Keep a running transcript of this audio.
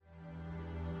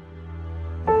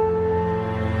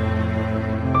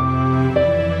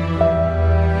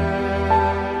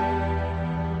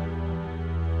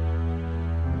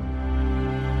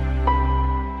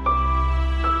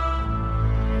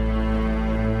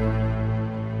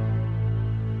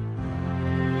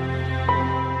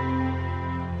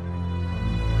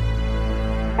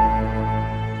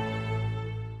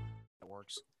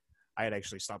I had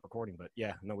actually stopped recording, but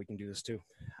yeah, no, we can do this too.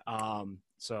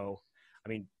 So, I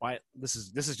mean, this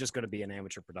is just going to be an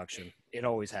amateur production. It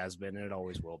always has been, and it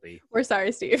always will be. We're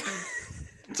sorry, Steve.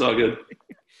 It's all good.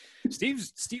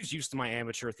 Steve's used to my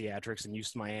amateur theatrics and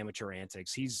used to my amateur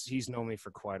antics. He's known me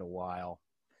for quite a while.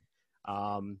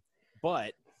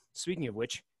 But speaking of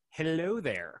which, hello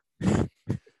there.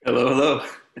 Hello.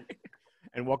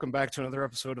 And welcome back to another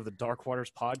episode of the Dark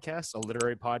Waters Podcast, a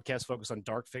literary podcast focused on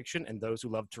dark fiction and those who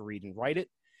love to read and write it.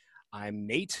 I'm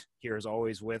Nate, here as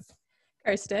always with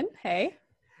Kirsten. Hey.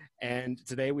 And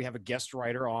today we have a guest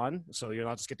writer on, so you'll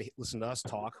not just get to listen to us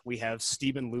talk. We have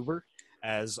Stephen Luber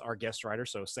as our guest writer,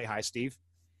 so say hi, Steve.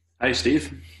 Hi,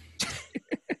 Steve.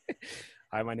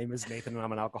 Hi, my name is Nathan, and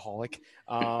I'm an alcoholic.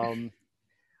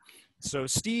 So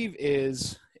Steve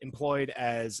is employed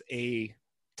as a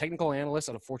technical analyst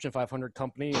at a Fortune 500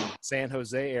 company in San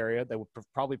Jose area that would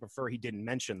probably prefer he didn't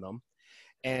mention them.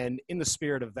 And in the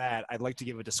spirit of that, I'd like to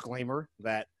give a disclaimer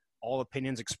that all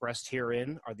opinions expressed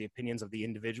herein are the opinions of the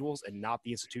individuals and not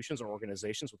the institutions or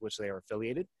organizations with which they are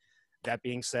affiliated. That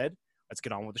being said, let's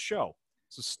get on with the show.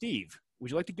 So Steve,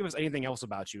 would you like to give us anything else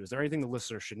about you? Is there anything the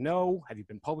listeners should know? Have you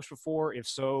been published before? If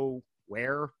so,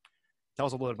 where? Tell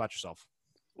us a little bit about yourself.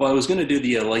 Well, I was going to do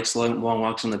the likes long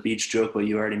walks on the beach joke, but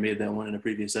you already made that one in a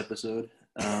previous episode.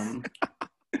 I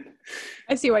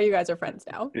see why you guys are friends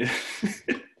now.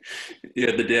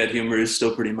 Yeah, the dad humor is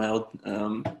still pretty mild.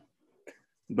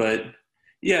 But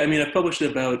yeah, I mean, I've published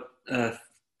about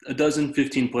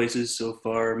 15 places so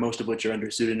far, most of which are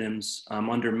under pseudonyms.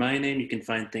 Under my name, you can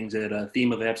find things at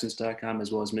themeofabsence.com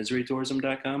as well as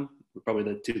miserytourism.com. Probably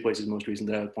the two places most recent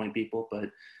that I would point people,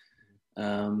 but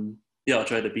yeah, I'll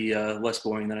try to be less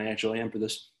boring than I actually am for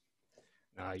this.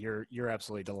 You're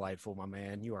absolutely delightful, my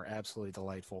man. You are absolutely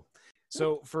delightful.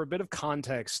 So for a bit of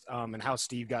context and how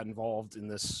Steve got involved in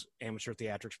this amateur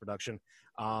theatrics production,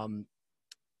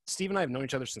 Steve and I have known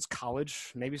each other since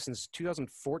college, maybe since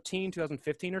 2014,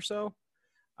 2015 or so.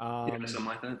 Yeah, something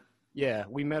like that. Yeah,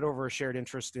 we met over a shared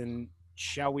interest in,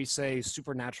 shall we say,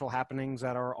 supernatural happenings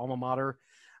at our alma mater.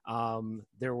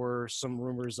 There were some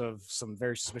rumors of some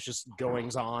very suspicious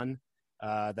goings on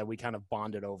that we kind of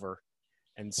bonded over.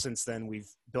 And since then, we've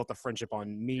built a friendship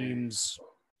on memes.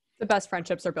 The best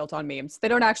friendships are built on memes. They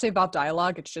don't actually involve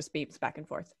dialogue. It's just memes back and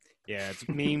forth. Yeah, it's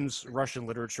memes, Russian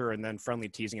literature, and then friendly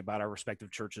teasing about our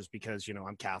respective churches because, you know,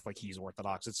 I'm Catholic, he's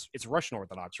Orthodox. It's Russian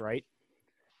Orthodox, right?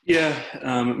 Yeah,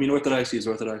 I mean, orthodoxy is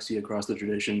orthodoxy across the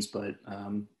traditions, but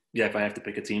yeah, if I have to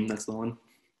pick a team, that's the one.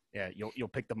 Yeah, you'll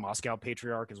pick the Moscow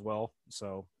Patriarch as well.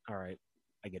 So, all right,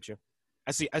 I get you.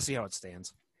 I see how it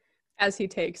stands. As he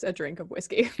takes a drink of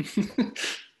whiskey.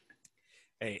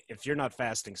 Hey, if you're not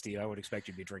fasting, Steve, I would expect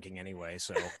you to be drinking anyway.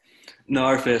 So, No,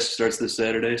 our fast starts this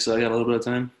Saturday, so I got a little bit of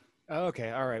time.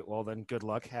 Okay, all right. Well, then, good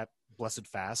luck. Have blessed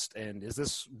fast. And is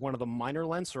this one of the minor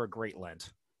Lents or a great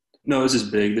Lent? No, this is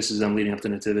big. This is leading up to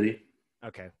Nativity.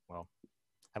 Okay, well,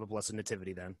 have a blessed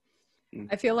nativity then.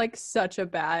 I feel like such a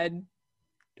bad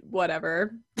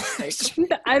whatever. Like,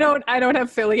 I don't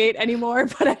affiliate anymore,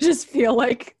 but I just feel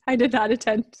like I did not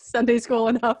attend Sunday school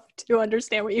enough to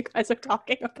understand what you guys are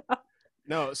talking about.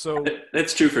 No, so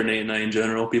that's true for Nate and I in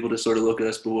general. People just sort of look at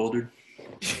us bewildered.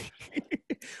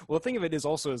 Well, the thing of it is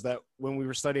also is that when we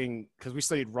were studying, because we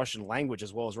studied Russian language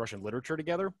as well as Russian literature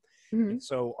together,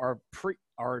 so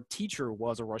our teacher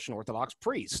was a Russian Orthodox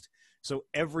priest. So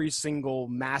every single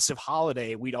massive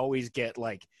holiday, we'd always get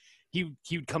like, he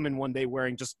would come in one day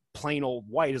wearing just plain old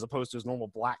white as opposed to his normal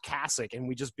black cassock, and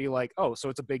we'd just be like, "Oh, so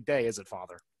it's a big day, is it,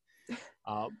 Father?"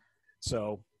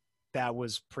 So that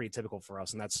was pretty typical for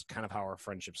us, and that's kind of how our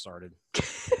friendship started.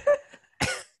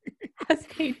 As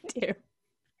they do.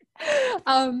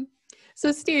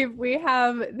 So Steve, we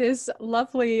have this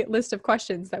lovely list of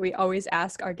questions that we always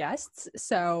ask our guests.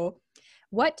 So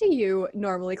what do you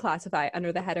normally classify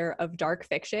under the header of dark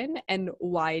fiction, and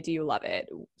why do you love it?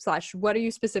 / what are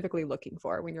you specifically looking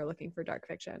for when you're looking for dark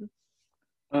fiction?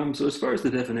 So as far as the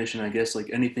definition, I guess like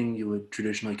anything you would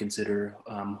traditionally consider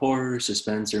horror,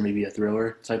 suspense, or maybe a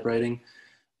thriller type writing.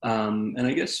 And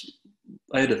I guess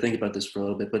I had to think about this for a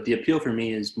little bit, but the appeal for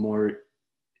me is more,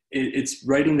 it's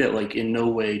writing that like in no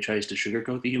way tries to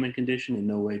sugarcoat the human condition, in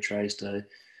no way tries to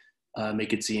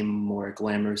make it seem more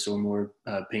glamorous or more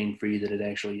pain-free than it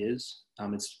actually is.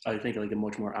 It's, I think, like a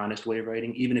much more honest way of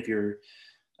writing, even if you're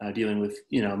dealing with,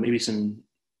 you know, maybe some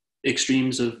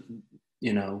extremes of,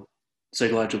 you know,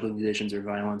 psychological conditions or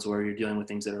violence, or you're dealing with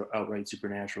things that are outright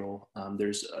supernatural.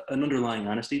 There's an underlying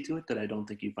honesty to it that I don't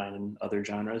think you find in other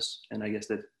genres. And I guess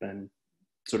that's been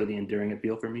sort of the enduring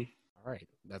appeal for me. All right.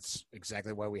 That's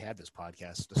exactly why we had this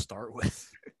podcast to start with.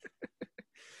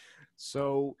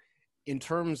 So in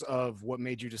terms of what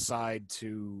made you decide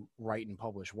to write and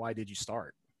publish, why did you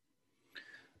start?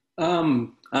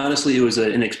 Honestly, it was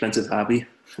an inexpensive hobby.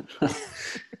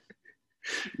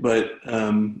 But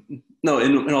no,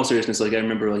 in all seriousness, like I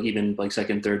remember like even like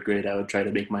second, third grade, I would try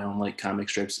to make my own like comic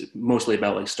strips, mostly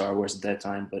about like Star Wars at that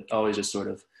time, but always just sort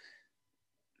of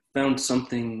found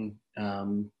something, I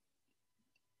don't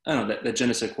know, that je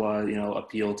ne sais quoi,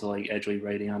 appeal to like actually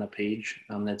writing on a page.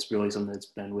 That's really something that's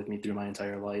been with me through my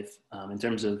entire life. In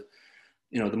terms of,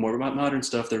 the more modern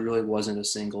stuff, there really wasn't a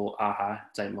single aha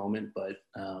type moment, but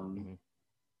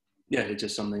yeah, it's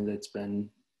just something that's been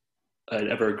an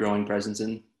ever growing presence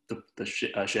in the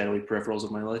shadowy peripherals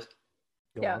of my life.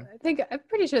 Yeah, I'm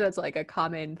pretty sure that's like a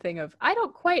common thing of, I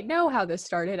don't quite know how this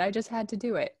started. I just had to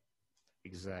do it.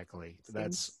 Exactly.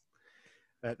 That's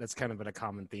kind of been a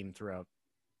common theme throughout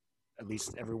at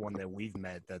least everyone that we've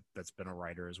met that's been a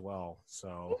writer as well.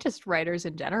 So just writers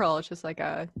in general. It's just like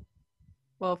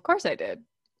well, of course I did.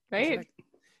 Right. Exactly.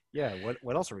 Yeah.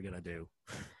 What else are we going to do?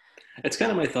 It's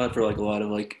kind of my thought for like a lot of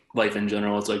like life in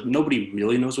general. It's like nobody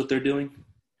really knows what they're doing.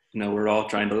 We're all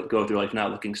trying to go through like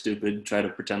not looking stupid, try to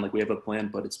pretend like we have a plan,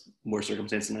 but it's more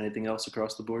circumstance than anything else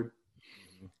across the board.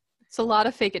 It's a lot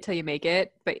of fake it till you make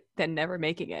it, but then never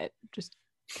making it, just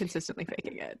consistently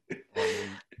faking it. Well,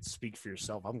 speak for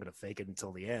yourself. I'm going to fake it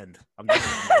until the end. I'm not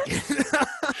going to make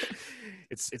it.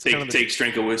 It's take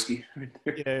strength of whiskey.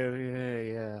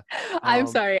 Yeah. I'm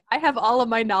sorry. I have all of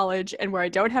my knowledge, and where I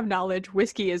don't have knowledge,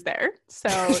 whiskey is there. So,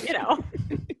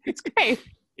 it's great.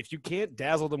 If you can't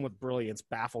dazzle them with brilliance,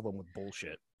 baffle them with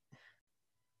bullshit.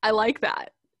 I like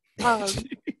that.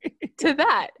 To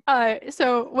that,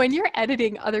 so when you're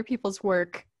editing other people's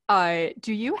work,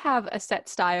 do you have a set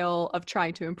style of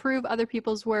trying to improve other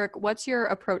people's work? What's your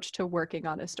approach to working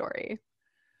on a story?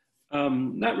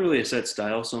 Not really a set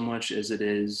style so much as it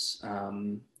is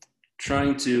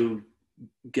trying to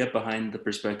get behind the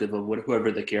perspective of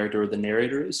whoever the character or the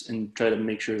narrator is, and try to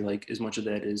make sure like as much of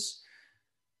that is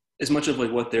as much of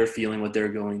like what they're feeling, what they're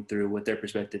going through, what their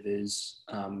perspective is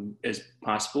as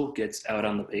possible gets out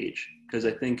on the page. Because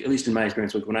I think, at least in my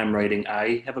experience, like when I'm writing,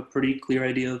 I have a pretty clear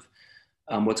idea of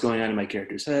what's going on in my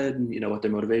character's head, what their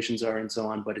motivations are and so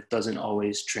on, but it doesn't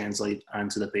always translate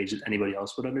onto the page that anybody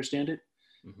else would understand it.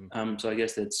 Mm-hmm. So I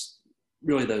guess that's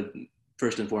really the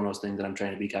first and foremost thing that I'm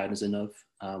trying to be cognizant of,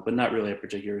 but not really a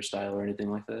particular style or anything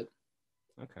like that.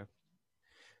 Okay.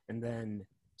 And then,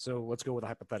 so let's go with a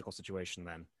hypothetical situation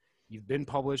then. You've been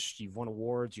published, you've won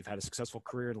awards, you've had a successful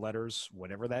career in letters,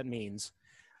 whatever that means.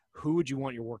 Who would you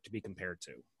want your work to be compared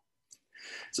to?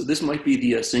 So this might be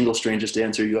the single strangest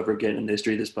answer you ever get in the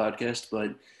history of this podcast,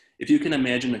 but if you can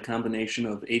imagine a combination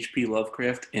of H.P.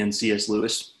 Lovecraft and C.S.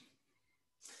 Lewis.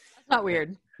 That's not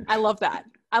weird. I love that.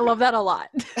 I love that a lot.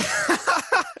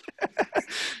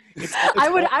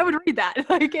 I would read that.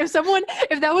 Like if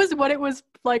that was what it was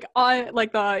like on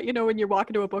like the, when you walk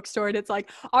into a bookstore and it's like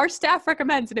our staff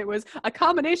recommends and it was a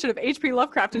combination of H.P.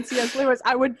 Lovecraft and C.S. Lewis,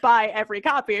 I would buy every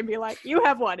copy and be like, you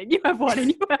have one and you have one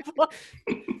and you have one.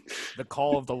 The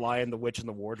Call of the Lion, the Witch, and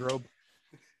the Wardrobe.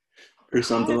 Or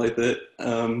something like that.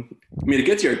 It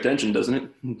gets your attention, doesn't it?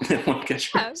 One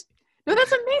catchphrase. No,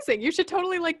 that's amazing. You should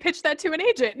totally like pitch that to an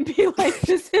agent and be like,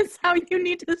 this is how you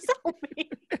need to sell me.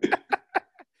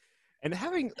 And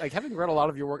having read a lot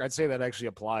of your work, I'd say that actually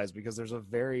applies because there's a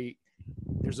very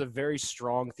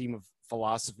strong theme of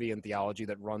philosophy and theology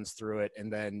that runs through it,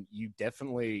 and then you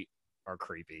definitely are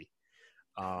creepy,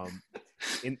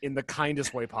 in the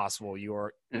kindest way possible.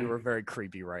 You're a very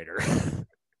creepy writer.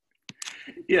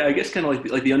 Yeah, I guess kind of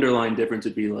like the underlying difference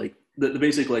would be like the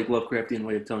basic like Lovecraftian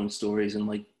way of telling stories, and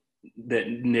like that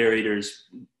narrator's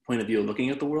point of view of looking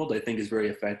at the world, I think is very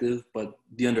effective. But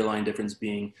the underlying difference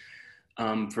being,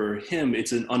 for him,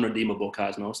 it's an unredeemable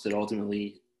cosmos that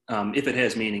ultimately, if it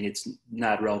has meaning, it's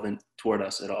not relevant toward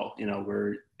us at all.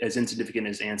 We're as insignificant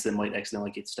as ants that might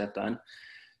accidentally get stepped on.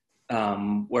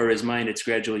 Whereas mine, it's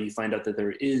gradually you find out that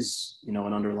there is, an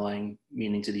underlying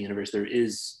meaning to the universe. There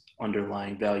is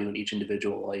underlying value in each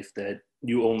individual life that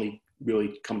you only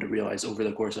really come to realize over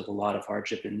the course of a lot of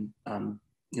hardship and,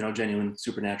 genuine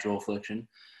supernatural affliction.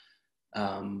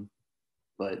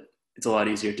 But it's a lot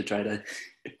easier to try to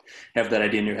have that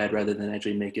idea in your head rather than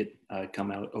actually make it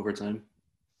come out over time.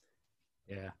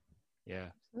 Yeah.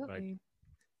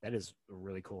 That is a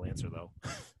really cool answer, though.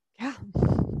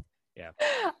 Yeah.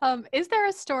 Is there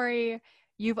a story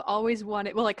you've always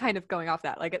wanted? Well, like kind of going off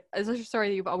that, like, is there a story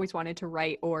that you've always wanted to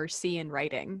write or see in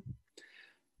writing?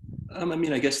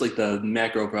 I guess like the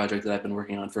macro project that I've been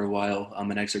working on for a while,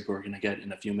 an excerpt we're going to get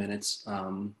in a few minutes.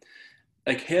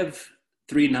 I have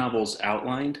 3 novels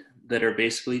outlined that are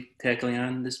basically tackling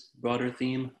on this broader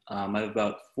theme. I have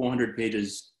about 400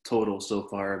 pages total so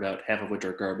far, about half of which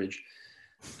are garbage.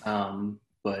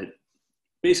 But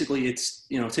basically, it's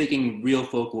taking real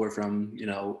folklore from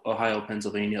Ohio,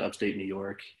 Pennsylvania, upstate New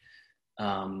York,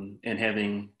 and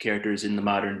having characters in the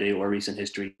modern day or recent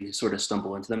history sort of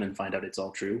stumble into them and find out it's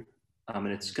all true. And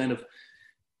it's kind of,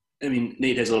 I mean,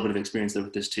 Nate has a little bit of experience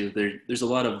with this too. There's a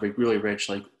lot of like really rich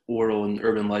like oral and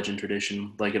urban legend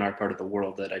tradition, like in our part of the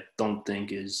world, that I don't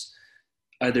think is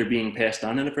either being passed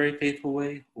on in a very faithful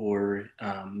way or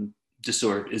just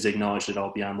sort of is acknowledged at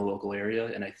all beyond the local area.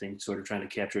 And I think sort of trying to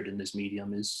capture it in this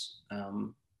medium is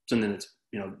something that's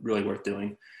really worth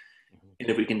doing. And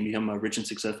if we can become rich and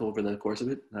successful over the course of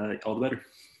it, all the better.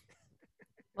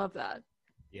 Love that.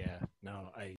 Yeah, no,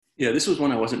 Yeah, this was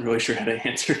one I wasn't really sure how to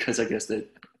answer because I guess that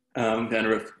kind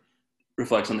of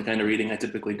reflects on the kind of reading I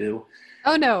typically do.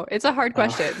 Oh no, it's a hard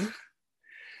question.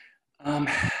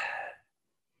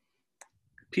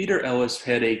 Peter Ellis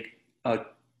had a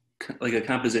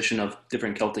composition of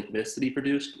different Celtic myths that he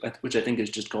produced, which I think is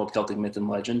just called Celtic Myth and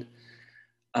Legend,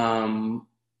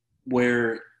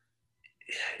 where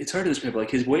it's hard to describe.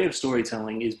 Like his way of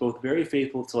storytelling is both very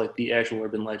faithful to like the actual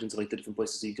urban legends of like the different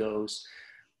places he goes,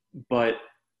 but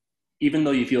even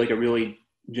though you feel like a really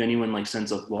genuine like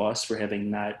sense of loss for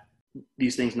having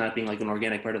these things not being like an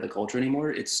organic part of the culture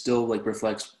anymore, it still like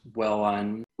reflects well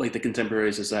on like the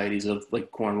contemporary societies of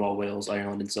like Cornwall, Wales,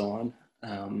 Ireland, and so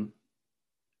on.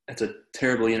 That's a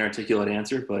terribly inarticulate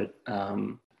answer, but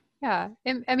yeah,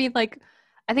 I mean, like,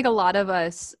 I think a lot of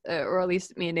us, or at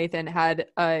least me and Nathan, had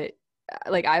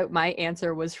my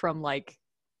answer was from like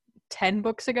 10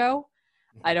 books ago.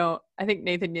 I think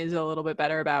Nathan is a little bit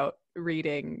better about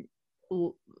reading,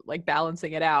 like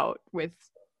balancing it out with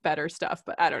better stuff,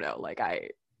 but I don't know, like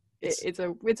it's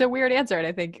a weird answer. And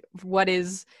I think what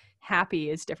is happy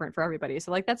is different for everybody.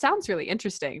 So like, that sounds really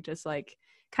interesting. Just like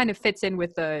kind of fits in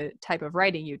with the type of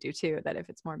writing you do too, that if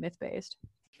it's more myth-based.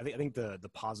 I think the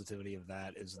positivity of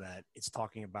that is that it's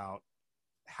talking about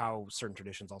how certain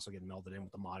traditions also get melded in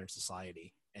with the modern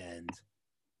society, and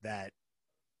that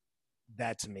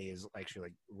to me is actually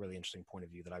like a really interesting point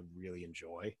of view that I really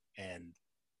enjoy, and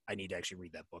I need to actually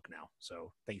read that book now.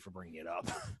 So thank you for bringing it up.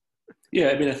 Yeah,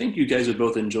 I mean, I think you guys would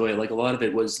both enjoy it. Like a lot of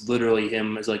it was literally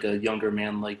him as like a younger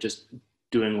man, like just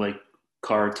doing like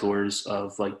car tours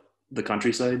of like the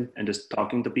countryside and just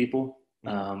talking to people.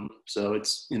 So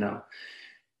it's,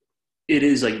 it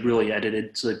is like really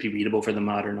edited so it'd be readable for the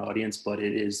modern audience, but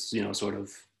it is, sort of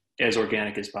as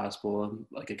organic as possible,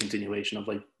 like a continuation of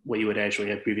like what you would actually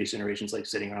have previous generations like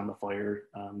sitting around the fire,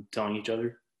 telling each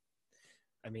other.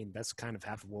 I mean, that's kind of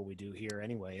half of what we do here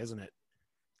anyway, isn't it?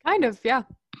 Kind of, yeah.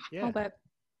 Yeah. I'll bet.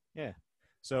 Yeah.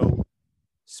 So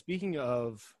speaking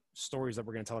of stories that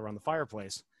we're going to tell around the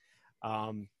fireplace,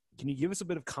 can you give us a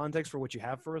bit of context for what you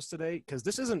have for us today? Because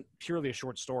this isn't purely a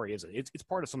short story, is it? It's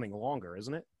part of something longer,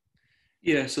 isn't it?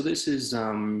 Yeah, so this is,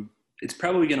 it's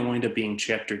probably going to wind up being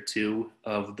chapter 2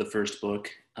 of the first book,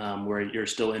 where you're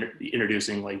still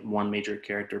introducing like one major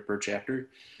character per chapter.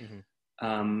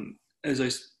 Mm-hmm. As I,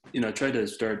 tried to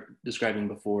start describing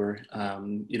before,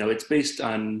 it's based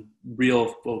on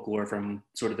real folklore from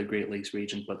sort of the Great Lakes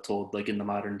region, but told like in the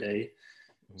modern day.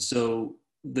 Mm-hmm. So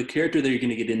the character that you're going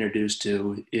to get introduced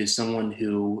to is someone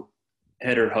who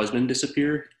had her husband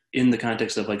disappear in the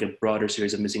context of like a broader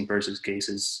series of missing persons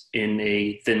cases in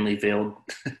a thinly veiled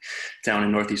town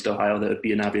in Northeast Ohio. That would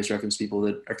be an obvious reference to people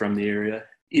that are from the area.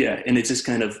 Yeah, and it's just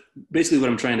kind of basically what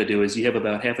I'm trying to do is you have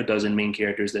about half a dozen main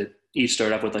characters that each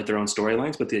start off with like their own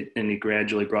storylines, but they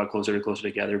gradually brought closer and closer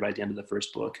together by the end of the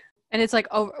first book. And it's like,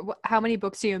 how many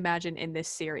books do you imagine in this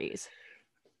series?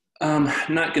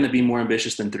 Not going to be more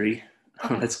ambitious than 3.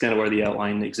 That's kind of where the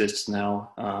outline exists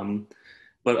now.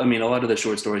 But I mean, a lot of the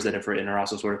short stories that I've written are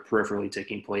also sort of peripherally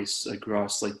taking place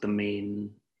across like the main,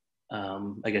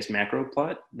 I guess, macro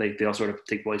plot. Like they all sort of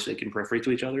take place like in periphery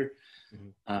to each other.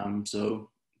 Mm-hmm. So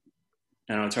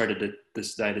I don't know, it's hard to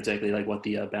decide exactly like what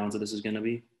the bounds of this is going to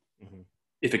be, mm-hmm.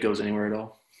 if it goes anywhere at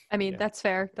all. I mean, that's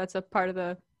fair. That's a part of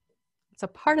the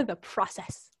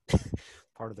process.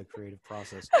 Part of the creative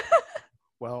process.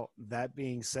 Well, that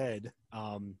being said,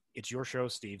 it's your show,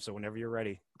 Steve. So whenever you're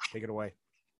ready, take it away.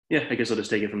 Yeah, I guess I'll just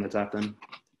take it from the top then.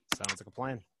 Sounds like a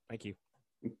plan. Thank you.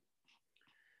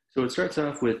 So it starts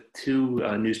off with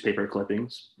 2 newspaper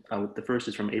clippings. The first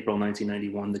is from April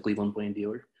 1991, the Cleveland Plain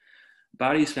Dealer.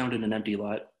 Bodies found in an empty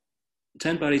lot.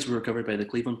 10 bodies were recovered by the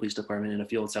Cleveland Police Department in a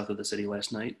field south of the city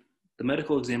last night. The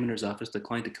medical examiner's office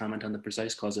declined to comment on the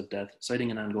precise cause of death,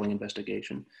 citing an ongoing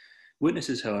investigation.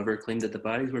 Witnesses, however, claimed that the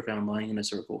bodies were found lying in a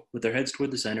circle, with their heads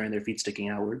toward the center and their feet sticking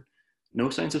outward. No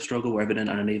signs of struggle were evident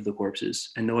on any of the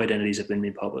corpses, and no identities have been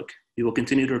made public. We will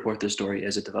continue to report this story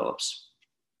as it develops.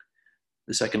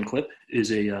 The second clip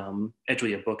is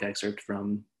actually a book excerpt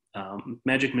from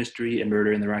Magic, Mystery, and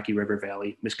Murder in the Rocky River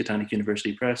Valley, Miskatonic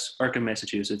University Press, Arkham,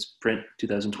 Massachusetts, print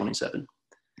 2027.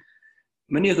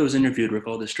 Many of those interviewed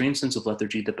recalled a strange sense of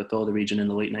lethargy that befell the region in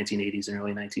the late 1980s and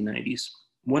early 1990s.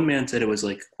 One man said it was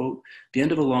like, quote, the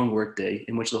end of a long workday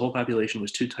in which the whole population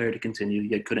was too tired to continue,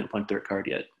 yet couldn't punt their card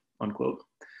yet, unquote.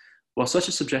 While such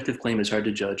a subjective claim is hard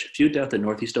to judge, few doubt that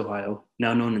Northeast Ohio,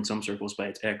 now known in some circles by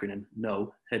its acronym,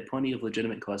 NO, had plenty of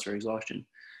legitimate cause for exhaustion.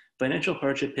 Financial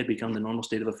hardship had become the normal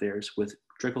state of affairs, with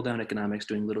trickle-down economics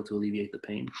doing little to alleviate the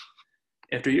pain.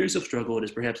 After years of struggle, it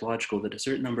is perhaps logical that a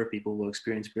certain number of people will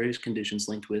experience various conditions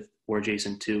linked with, or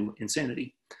adjacent to,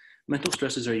 insanity. Mental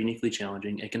stresses are uniquely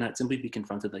challenging and cannot simply be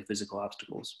confronted like physical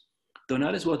obstacles. Though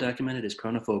not as well documented as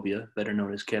chronophobia, better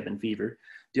known as cabin fever,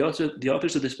 the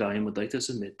authors of this volume would like to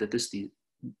submit the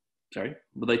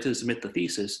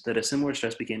thesis that a similar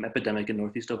stress became epidemic in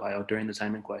Northeast Ohio during the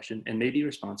time in question and may be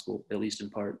responsible, at least in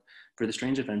part, for the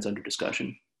strange events under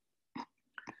discussion.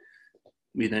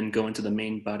 We then go into the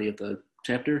main body of the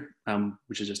chapter,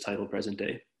 which is just titled Present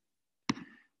Day.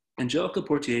 Angelica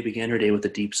Portier began her day with a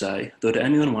deep sigh, though to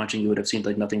anyone watching it would have seemed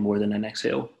like nothing more than an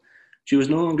exhale. She was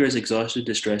no longer as exhausted,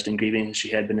 distressed, and grieving as she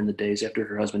had been in the days after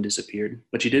her husband disappeared,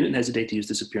 but she didn't hesitate to use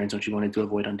this appearance when she wanted to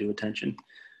avoid undue attention.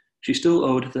 She still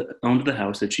owned the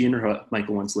house that she and her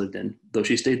Michael once lived in, though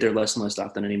she stayed there less and less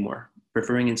often anymore,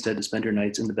 preferring instead to spend her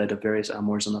nights in the bed of various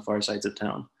amours on the far sides of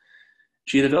town.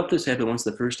 She had developed this habit once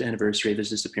the first anniversary of his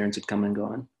disappearance had come and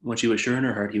gone, when she was sure in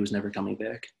her heart he was never coming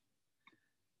back.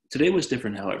 Today was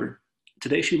different, however.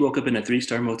 Today she woke up in a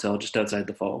 3-star motel just outside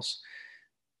the Falls.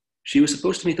 She was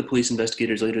supposed to meet the police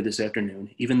investigators later this afternoon,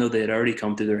 even though they had already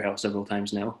come through their house several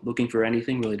times now, looking for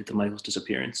anything related to Michael's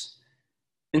disappearance.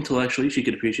 Intellectually, she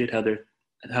could appreciate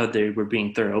how they were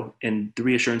being thorough and the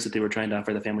reassurance that they were trying to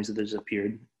offer the families that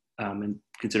disappeared, and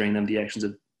considering them the actions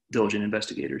of diligent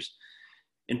investigators.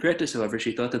 In practice, however,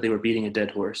 she thought that they were beating a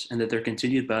dead horse and that their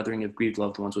continued bothering of grieved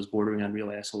loved ones was bordering on real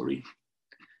assholery.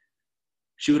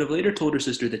 She would have later told her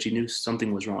sister that she knew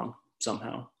something was wrong,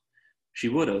 somehow. She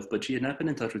would have, but she had not been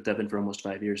in touch with Devin for almost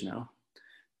 5 years now.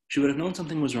 She would have known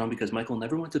something was wrong because Michael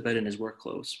never went to bed in his work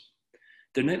clothes.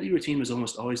 Their nightly routine was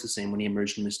almost always the same when he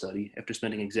emerged from his study, after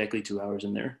spending exactly 2 hours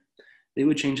in there. They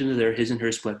would change into their his and her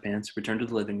sweatpants, return to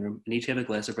the living room, and each have a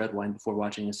glass of red wine before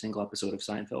watching a single episode of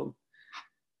Seinfeld.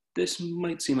 This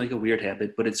might seem like a weird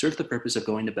habit, but it served the purpose of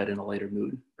going to bed in a lighter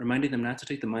mood, reminding them not to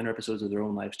take the minor episodes of their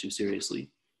own lives too seriously.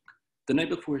 The night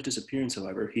before his disappearance,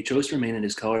 however, he chose to remain in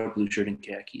his collared blue shirt and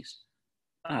khakis.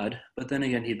 Odd, but then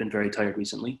again, he'd been very tired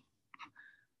recently.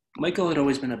 Michael had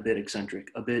always been a bit eccentric,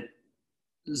 a bit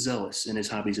zealous in his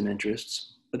hobbies and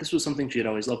interests, but this was something she had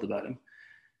always loved about him.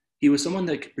 He was someone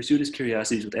that pursued his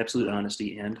curiosities with absolute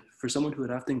honesty, and for someone who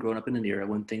had often grown up in an era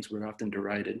when things were often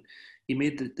derided,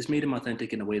 this made him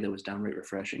authentic in a way that was downright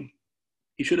refreshing.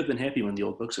 He should have been happy when the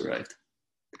old books arrived.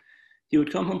 He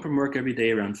would come home from work every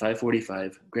day around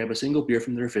 5:45, grab a single beer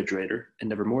from the refrigerator, and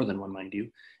never more than one, mind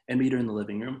you, and meet her in the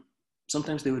living room.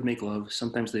 Sometimes they would make love,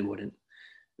 sometimes they wouldn't.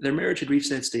 Their marriage had reached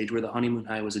that stage where the honeymoon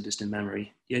high was a distant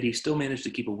memory, yet he still managed to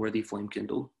keep a worthy flame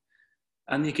kindled.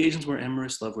 On the occasions where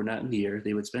amorous love were not in the air,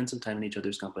 they would spend some time in each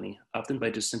other's company, often by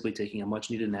just simply taking a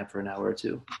much-needed nap for an hour or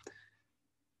two.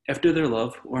 After their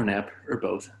love, or nap, or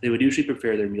both, they would usually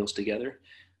prepare their meals together.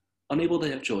 Unable to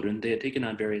have children, they had taken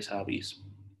on various hobbies.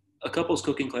 A couple's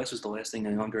cooking class was the last thing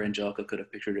a younger Angelica could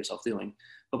have pictured herself doing,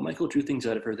 but Michael drew things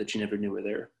out of her that she never knew were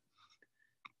there.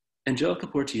 Angelica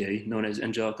Portier, known as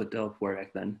Angelica Delpoir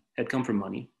back then, had come from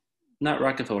money. Not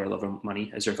Rockefeller level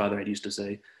money, as her father had used to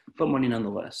say, but money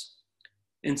nonetheless.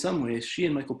 In some ways, she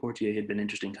and Michael Portier had been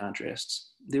interesting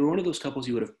contrasts. They were one of those couples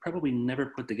you would have probably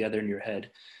never put together in your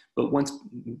head, but once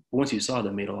you saw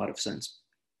them, made a lot of sense.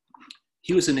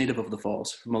 He was a native of the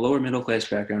Falls, from a lower middle-class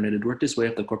background, and had worked his way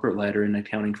up the corporate ladder in an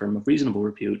accounting firm of reasonable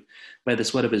repute by the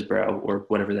sweat of his brow, or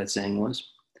whatever that saying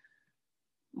was.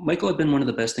 Michael had been one of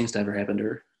the best things to ever happen to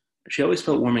her. She always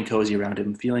felt warm and cozy around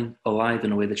him, feeling alive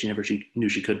in a way that she never knew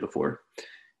she could before.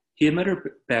 He had met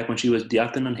her back when she was the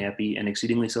often unhappy and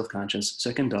exceedingly self-conscious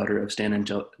second daughter of Stan and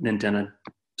Jenna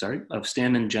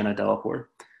Delpoir.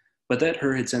 But that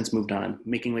her had since moved on,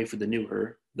 making way for the new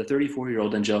her, the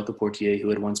 34-year-old Angelica Portier who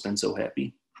had once been so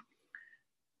happy.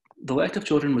 The lack of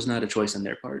children was not a choice on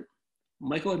their part.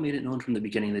 Michael had made it known from the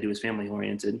beginning that he was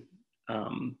family-oriented,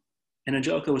 and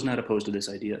Angelica was not opposed to this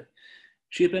idea.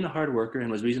 She had been a hard worker and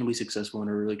was reasonably successful in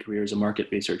her early career as a market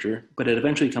researcher, but had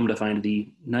eventually come to find the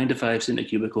 9-to-5 sit in a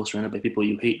cubicle surrounded by people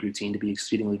you hate routine to be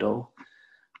exceedingly dull.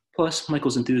 Plus,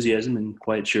 Michael's enthusiasm and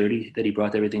quiet surety that he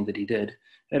brought to everything that he did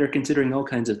had her considering all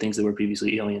kinds of things that were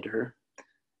previously alien to her.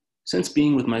 Since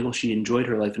being with Michael, she enjoyed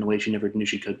her life in a way she never knew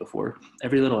she could before,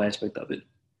 every little aspect of it.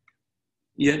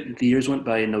 Yet, the years went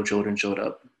by and no children showed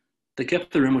up. They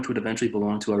kept the room which would eventually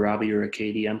belong to a Robbie or a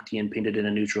Katie empty and painted in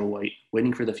a neutral white,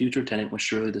 waiting for the future tenant which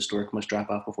surely the stork must drop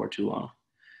off before too long.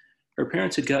 Her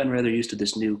parents had gotten rather used to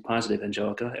this new, positive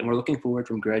Angelica, and were looking forward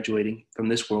from graduating from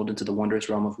this world into the wondrous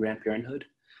realm of grandparenthood.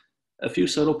 A few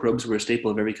subtle probes were a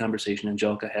staple of every conversation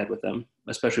Angelica had with them,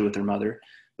 especially with her mother,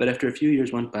 but after a few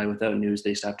years went by without news,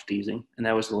 they stopped teasing, and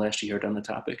that was the last she heard on the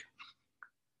topic.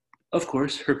 Of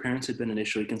course, her parents had been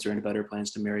initially concerned about her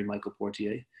plans to marry Michael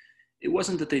Portier. It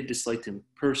wasn't that they disliked him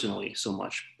personally so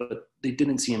much, but they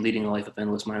didn't see him leading a life of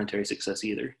endless monetary success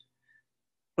either.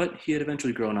 But he had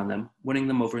eventually grown on them, winning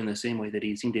them over in the same way that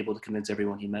he seemed able to convince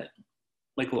everyone he met.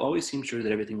 Michael always seemed sure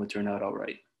that everything would turn out all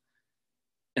right.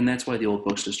 And that's why the old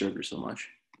books disturbed her so much.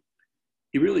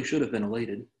 He really should have been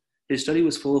elated. His study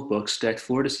was full of books stacked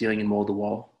floor to ceiling and wall to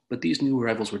wall, but these new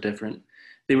arrivals were different.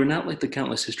 They were not like the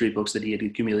countless history books that he had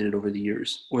accumulated over the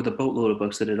years, or the boatload of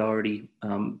books that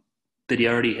he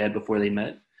already had before they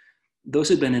met. Those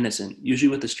had been innocent, usually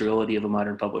with the sterility of a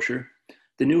modern publisher.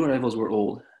 The new arrivals were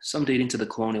old, some dating to the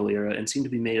colonial era, and seemed to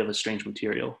be made of a strange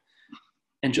material.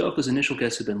 Angelica's initial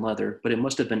guess had been leather, but it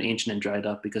must have been ancient and dried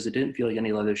up because it didn't feel like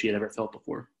any leather she had ever felt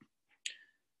before.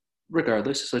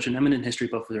 Regardless, such an eminent history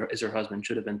buff as her husband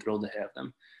should have been thrilled to have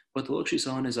them, but the look she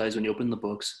saw in his eyes when he opened the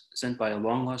books, sent by a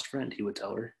long-lost friend, he would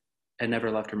tell her, had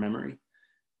never left her memory.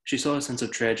 She saw a sense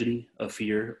of tragedy, of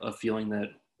fear, of feeling that,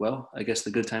 well, I guess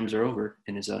the good times are over,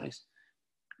 in his eyes.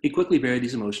 He quickly buried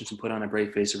these emotions and put on a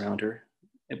brave face around her,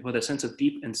 but a sense of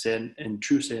deep and sad and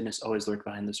true sadness always lurked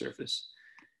behind the surface.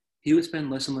 He would spend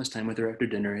less and less time with her after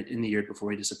dinner in the year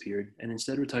before he disappeared, and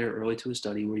instead retire early to his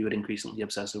study where he would increasingly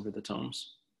obsess over the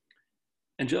tomes.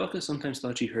 Angelica sometimes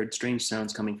thought she heard strange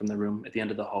sounds coming from the room at the end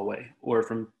of the hallway, or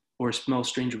smelled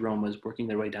strange aromas working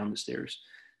their way down the stairs,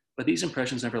 but these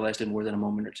impressions never lasted more than a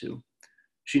moment or two.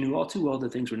 She knew all too well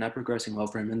that things were not progressing well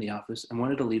for him in the office and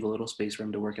wanted to leave a little space for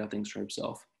him to work out things for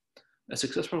himself. A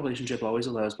successful relationship always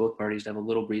allows both parties to have a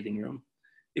little breathing room.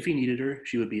 If he needed her,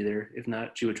 she would be there. If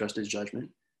not, she would trust his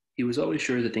judgment. He was always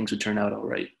sure that things would turn out all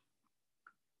right.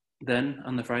 Then,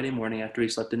 on the Friday morning after he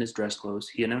slept in his dress clothes,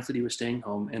 he announced that he was staying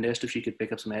home and asked if she could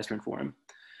pick up some aspirin for him.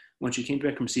 When she came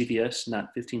back from CVS,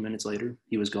 not 15 minutes later,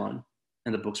 he was gone,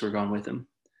 and the books were gone with him.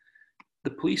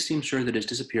 The police seemed sure that his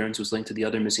disappearance was linked to the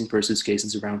other missing persons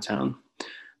cases around town.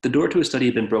 The door to his study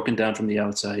had been broken down from the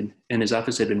outside, and his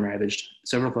office had been ravaged.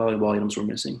 Several volumes were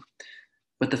missing.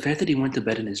 But the fact that he went to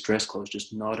bed in his dress clothes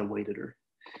just gnawed away at her.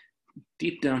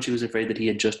 Deep down, she was afraid that he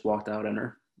had just walked out on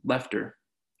her, left her,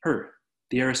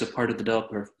 the heiress of part of the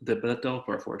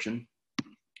Delpar fortune.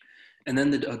 And then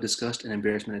the disgust and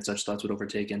embarrassment at such thoughts would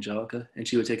overtake Angelica, and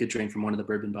she would take a drink from one of the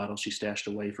bourbon bottles she stashed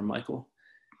away from Michael.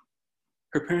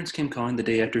 Her parents came calling the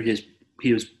day after his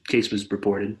case was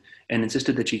reported, and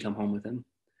insisted that she come home with him.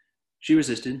 She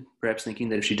resisted, perhaps thinking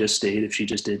that if she just stayed, if she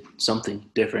just did something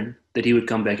different, that he would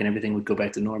come back and everything would go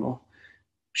back to normal.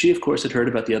 She, of course, had heard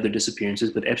about the other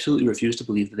disappearances, but absolutely refused to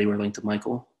believe that they were linked to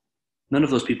Michael. None of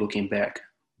those people came back,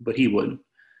 but he would.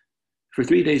 For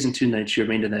 3 days and 2 nights, she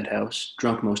remained in that house,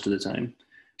 drunk most of the time.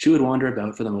 She would wander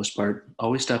about for the most part,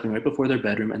 always stopping right before their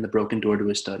bedroom and the broken door to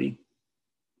his study.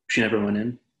 She never went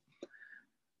in.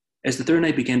 As the third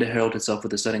night began to herald itself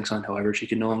with the setting sun, however, she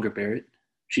could no longer bear it.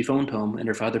 She phoned home, and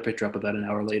her father picked her up about an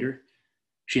hour later.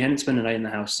 She hadn't spent a night in the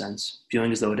house since,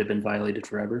 feeling as though it had been violated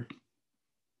forever.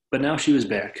 But now she was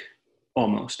back.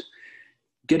 Almost.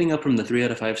 Getting up from the 3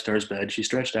 out of 5 stars bed, she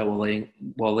stretched out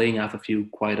while laying off a few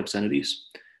quiet obscenities.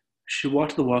 She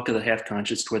walked the walk of the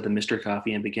half-conscious toward the Mr.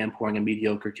 Coffee and began pouring a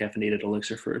mediocre caffeinated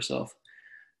elixir for herself.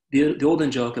 The old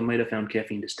Angelica might have found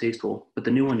caffeine distasteful, but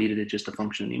the new one needed it just to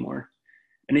function anymore.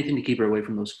 Anything to keep her away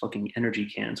from those fucking energy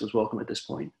cans was welcome at this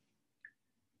point.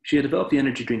 She had developed the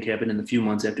energy drink habit in the few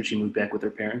months after she moved back with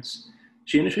her parents.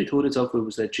 She initially told herself it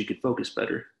was that she could focus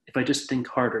better. If I just think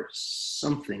harder,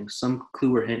 some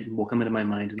clue or hint will come into my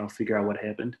mind and I'll figure out what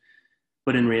happened.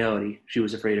 But in reality, she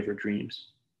was afraid of her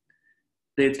dreams.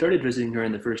 They had started visiting her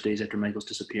in the first days after Michael's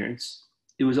disappearance.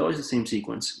 It was always the same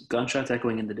sequence, gunshots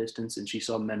echoing in the distance, and she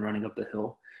saw men running up the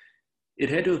hill. It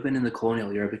had to have been in the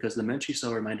colonial era because the men she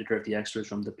saw reminded her of the extras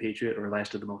from The Patriot or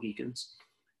Last of the Mohicans.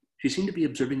 She seemed to be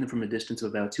observing them from a distance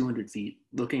of about 200 feet,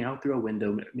 looking out through a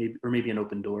window or maybe an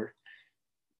open door.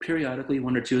 Periodically,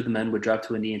 1 or 2 of the men would drop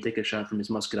to a knee and take a shot from his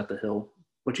musket up the hill,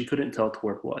 but she couldn't tell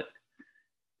toward what.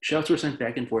 Shouts were sent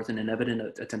back and forth in an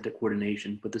evident attempt at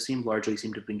coordination, but the scene largely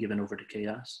seemed to have been given over to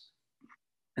chaos.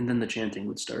 And then the chanting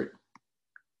would start.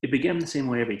 It began the same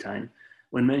way every time.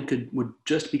 When would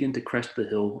just begin to crest the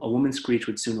hill, a woman's screech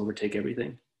would soon overtake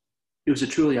everything. It was a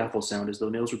truly awful sound, as though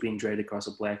nails were being dragged across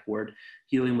a blackboard,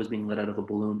 helium was being let out of a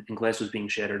balloon, and glass was being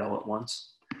shattered all at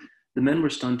once. The men were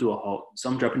stunned to a halt,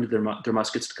 some dropping to their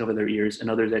muskets to cover their ears, and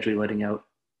others actually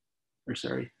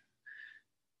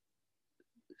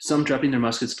some dropping their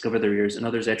muskets to cover their ears, and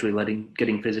others actually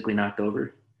getting physically knocked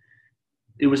over.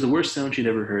 It was the worst sound she'd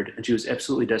ever heard, and she was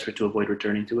absolutely desperate to avoid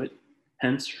returning to it.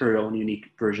 Hence, her own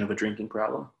unique version of a drinking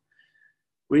problem.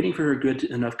 Waiting for her good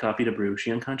enough coffee to brew,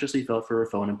 she unconsciously felt for her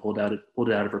phone and pulled it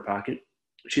out of her pocket.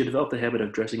 She had developed the habit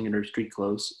of dressing in her street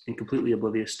clothes, and completely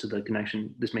oblivious to the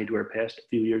connection this made to her past a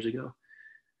few years ago,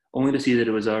 only to see that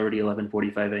it was already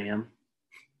 11:45 a.m.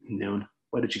 Noon.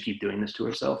 Why did she keep doing this to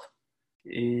herself?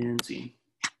 And scene.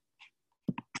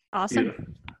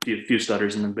 Awesome. Few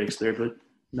stutters in the mix there, but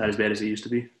not as bad as it used to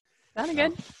be. Sounded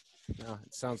good. No,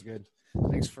 it sounds good.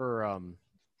 Thanks for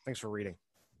reading.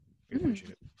 We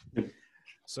appreciate it.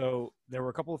 So there were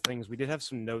a couple of things. We did have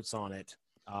some notes on it.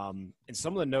 And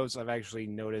some of the notes I've actually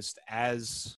noticed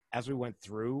as we went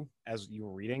through, as you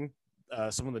were reading,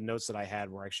 some of the notes that I had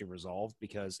were actually resolved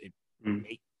because it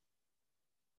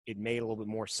made a little bit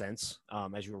more sense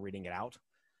as you were reading it out.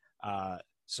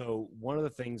 So one of the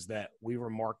things that we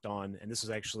remarked on, and this is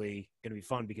actually going to be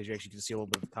fun because you actually get to see a little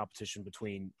bit of competition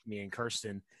between me and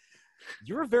Kirsten.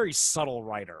 You're a very subtle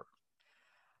writer.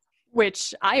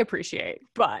 Which I appreciate,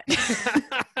 but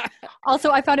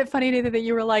also I found it funny that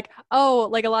you were like, oh,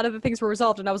 like a lot of the things were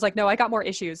resolved. And I was like, no, I got more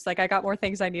issues. Like I got more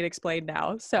things I need explained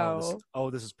now. So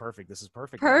this is perfect. This is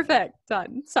perfect. Perfect.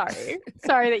 Done. Sorry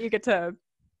that you get to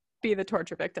be the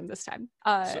torture victim this time.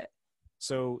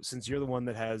 So since you're the one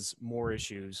that has more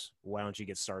issues, why don't you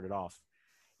get started off?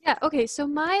 Yeah. Okay. So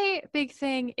my big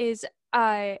thing is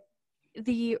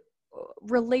the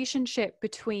relationship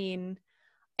between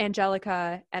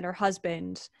Angelica and her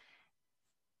husband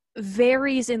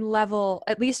varies in level,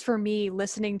 at least for me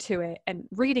listening to it and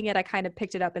reading it. I kind of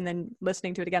picked it up and then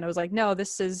listening to it again, I was like, no,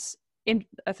 this is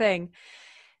a thing.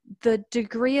 The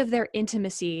degree of their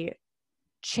intimacy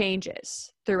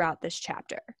changes throughout this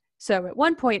chapter. So at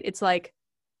one point it's like,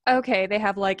 okay, they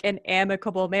have like an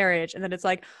amicable marriage. And then it's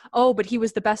like, oh, but he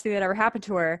was the best thing that ever happened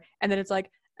to her. And then it's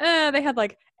like, they had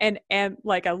like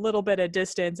like a little bit of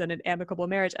distance and an amicable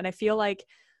marriage. And I feel like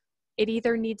it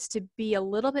either needs to be a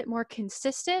little bit more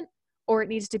consistent, or it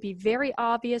needs to be very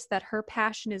obvious that her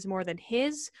passion is more than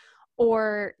his,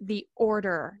 or the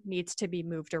order needs to be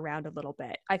moved around a little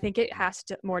bit. I think it has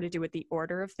more to do with the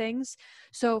order of things.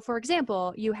 So for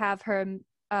example, you have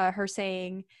her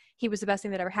saying he was the best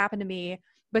thing that ever happened to me,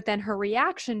 but then her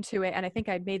reaction to it, and I think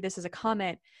I made this as a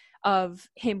comment, of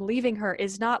him leaving her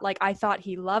is not like, I thought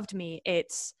he loved me.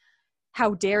 It's,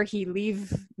 how dare he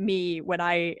leave me when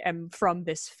I am from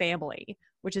this family,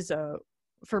 which is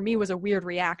for me was a weird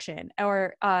reaction.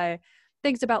 Or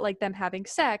things about like them having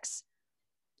sex.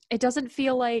 It doesn't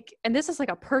feel like, and this is like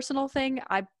a personal thing,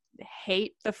 I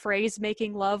hate the phrase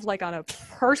making love like on a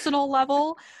personal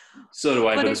level. So do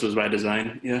I, but this was by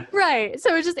design. Yeah. Right.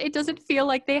 So it doesn't feel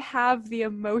like they have the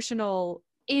emotional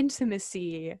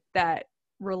intimacy that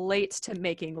relates to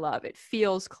making love. It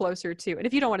feels closer to, and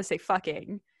if you don't want to say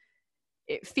fucking,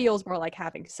 it feels more like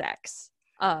having sex,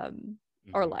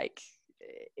 or like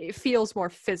it feels more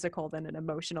physical than an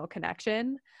emotional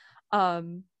connection.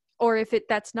 Or if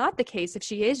that's not the case, if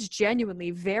she is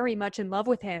genuinely very much in love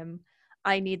with him,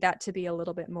 I need that to be a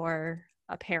little bit more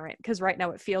apparent, because right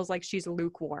now it feels like she's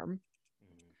lukewarm.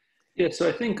 Yeah, so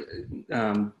I think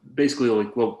basically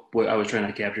like what I was trying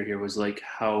to capture here was like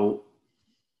how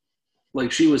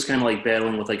like she was kind of like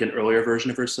battling with like an earlier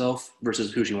version of herself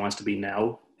versus who she wants to be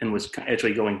now, and was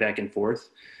actually going back and forth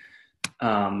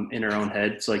in her own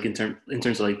head. So like in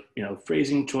terms of like, you know,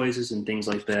 phrasing choices and things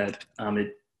like that,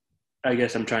 I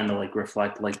guess I'm trying to like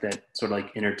reflect like that sort of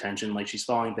like inner tension. Like she's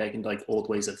falling back into like old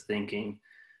ways of thinking,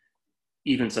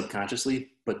 even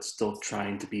subconsciously, but still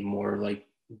trying to be more like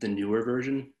the newer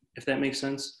version, if that makes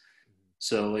sense.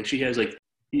 So like she has like,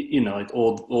 you know, like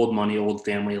old money, old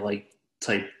family, like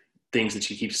type things that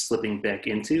she keeps slipping back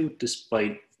into,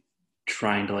 despite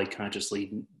trying to like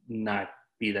consciously not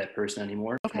be that person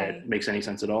anymore. Okay. If that makes any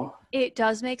sense at all. It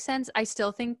does make sense. I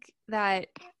still think that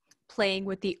playing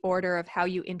with the order of how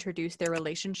you introduce their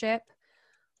relationship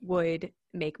would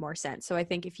make more sense. So I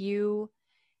think if you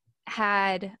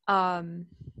had, let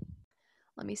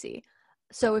me see.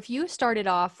 So if you started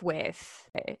off with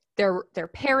their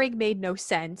pairing made no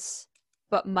sense,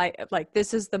 but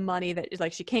this is the money that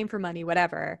like she came for money,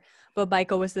 whatever, but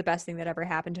Michael was the best thing that ever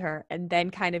happened to her. And then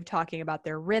kind of talking about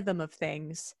their rhythm of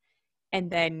things, and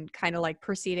then kind of like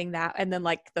proceeding that, and then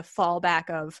like the fallback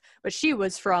of, but she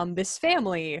was from this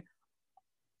family,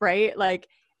 right? Like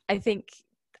I think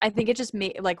it just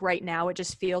made, like, right now it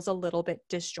just feels a little bit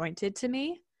disjointed to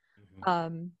me.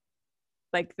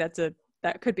 Like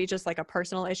that could be just like a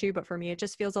personal issue, but for me it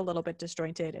just feels a little bit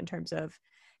disjointed in terms of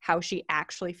how she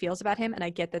actually feels about him. And I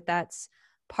get that that's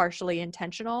partially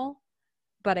intentional,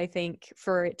 but I think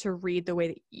for it to read the way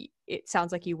that it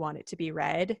sounds like you want it to be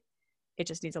read, it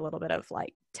just needs a little bit of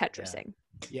like Tetrising.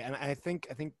 Yeah, and I think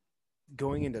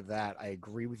going into that, I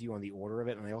agree with you on the order of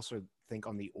it, and I also think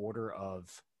on the order of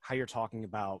how you're talking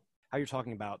about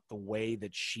the way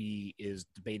that she is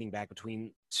debating back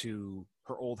between to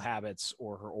her old habits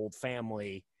or her old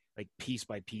family, like piece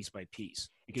by piece by piece.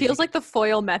 Feels like the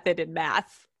FOIL method in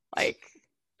math.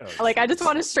 Like, I just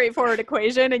want a straightforward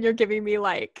equation, and you're giving me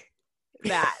like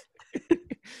that.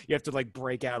 You have to like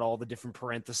break out all the different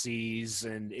parentheses,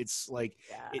 and it's like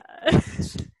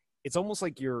it's almost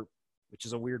like which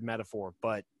is a weird metaphor,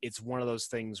 but it's one of those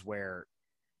things where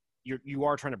you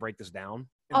are trying to break this down.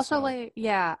 Also,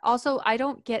 also I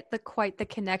don't get quite the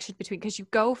connection between, because you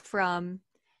go from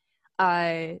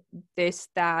this,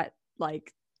 that,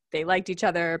 like they liked each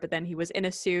other, but then he was in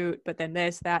a suit, but then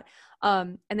this, that,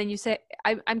 and then you say,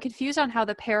 I'm confused on how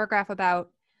the paragraph about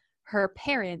her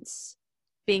parents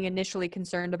being initially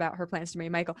concerned about her plans to marry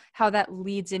Michael, how that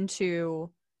leads into,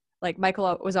 like,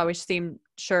 Michael was always seemed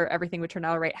sure everything would turn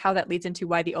out right, how that leads into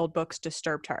why the old books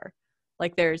disturbed her.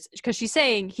 Like, because she's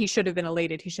saying he should have been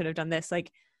elated, he should have done this,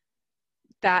 like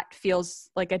that feels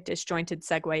like a disjointed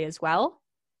segue as well.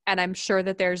 And I'm sure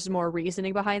that there's more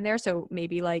reasoning behind there. So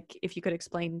maybe like if you could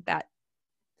explain that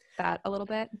a little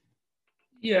bit.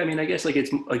 Yeah, I mean, I guess like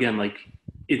it's, again, like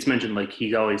it's mentioned, like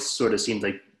he always sort of seemed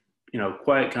like, you know,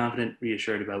 quiet, confident,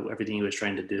 reassured about everything he was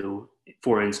trying to do.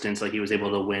 For instance, like he was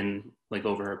able to win like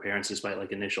over her parents despite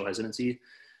like initial hesitancy.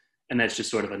 And that's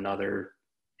just sort of another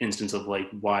instance of like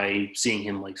why seeing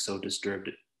him like so disturbed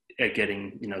at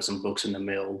getting, you know, some books in the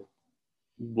mail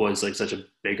was like such a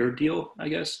bigger deal, I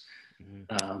guess.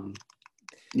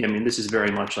 Yeah, I mean, this is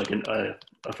very much like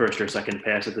a first or second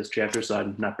pass at this chapter, so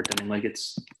I'm not pretending like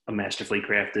it's a masterfully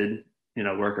crafted, you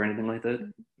know, work or anything like that.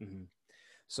 Mm-hmm.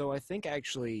 So I think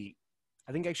actually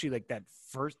like that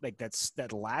first, like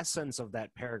that last sentence of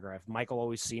that paragraph, Michael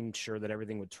always seemed sure that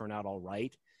everything would turn out all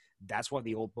right. That's why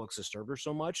the old books disturbed her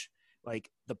so much. Like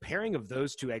the pairing of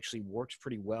those two actually works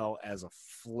pretty well as a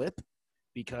flip,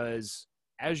 because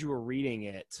as you were reading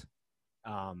it,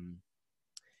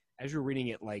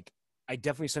 like I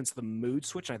definitely sensed the mood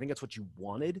switch, and I think that's what you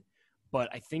wanted. But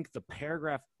I think the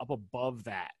paragraph up above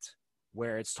that,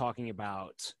 where it's talking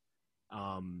about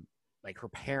like her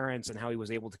parents and how he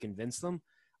was able to convince them,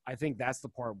 I think that's the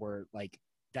part where like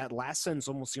that last sentence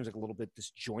almost seems like a little bit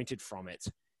disjointed from it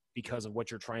because of what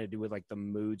you're trying to do with like the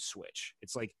mood switch.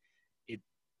 It's like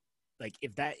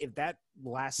if that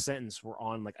last sentence were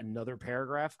on like another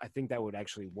paragraph, I think that would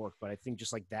actually work. But I think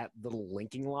just like that little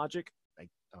linking logic, like,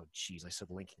 oh geez, I said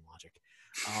linking logic.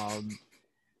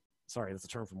 Sorry, that's a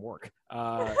term from work.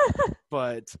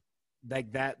 But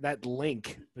like that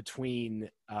link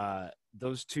between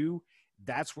those two,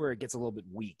 that's where it gets a little bit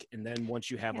weak. And then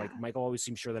once you have like Michael always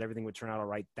seemed sure that everything would turn out all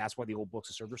right, that's why the old books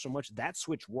disturbed her so much. That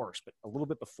switch works, but a little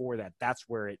bit before that, that's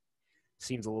where it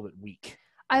seems a little bit weak.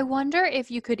 I wonder if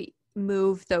you could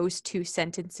move those two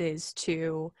sentences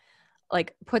to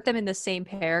like put them in the same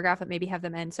paragraph, but maybe have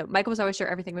them end. So Michael was always sure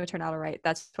everything would turn out all right.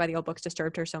 That's why the old books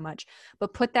disturbed her so much.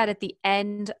 But put that at the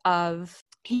end of,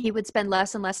 he would spend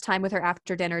less and less time with her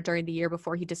after dinner during the year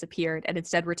before he disappeared, and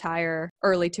instead retire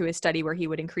early to his study where he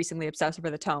would increasingly obsess over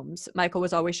the tomes. Michael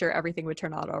was always sure everything would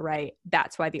turn out all right.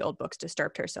 That's why the old books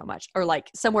disturbed her so much. Or like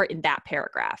somewhere in that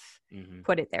paragraph,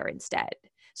 put it there instead.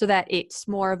 So that it's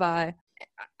more of a,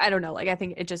 I don't know, like I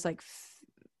think it just like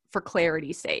for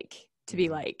clarity's sake to be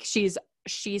like,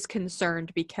 she's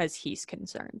concerned because he's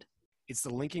concerned. It's the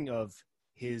linking of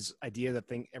his idea that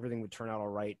everything would turn out all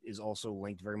right is also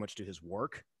linked very much to his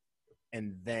work.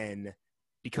 And then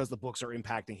because the books are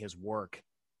impacting his work,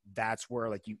 that's where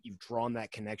like you've drawn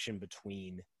that connection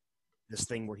between this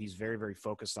thing where he's very, very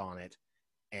focused on it,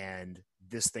 and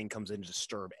this thing comes in to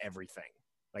disturb everything.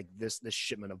 Like this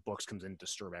shipment of books comes in to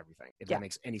disturb everything, if that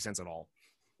makes any sense at all.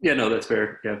 Yeah, no, that's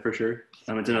fair. Yeah, for sure.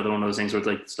 It's another one of those things where it's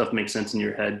like stuff makes sense in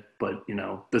your head, but, you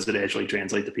know, does it actually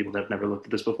translate to people that have never looked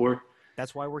at this before?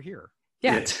 That's why we're here.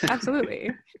 Yeah, absolutely.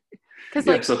 Because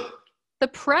like the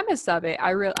premise of it,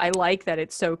 I like that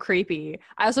it's so creepy.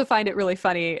 I also find it really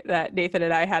funny that Nathan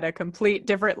and I had a complete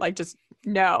different, like, just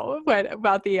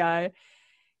about the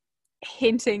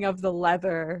hinting of the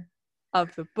leather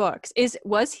of the books.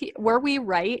 Were we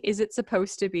right? Is it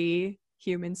supposed to be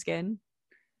human skin?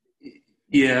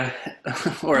 Yeah,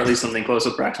 or at least something close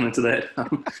approximate to that.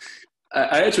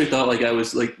 I actually thought like I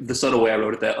was like the subtle way I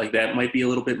wrote it that like that might be a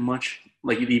little bit much.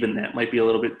 Like even that might be a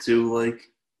little bit too like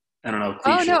I don't know.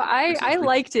 Oh Cliche, no, I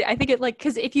liked it. I think it like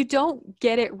because if you don't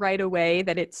get it right away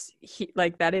that it's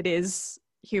like that it is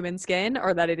human skin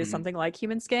or that it is something like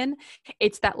human skin,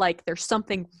 it's that like there's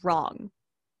something wrong.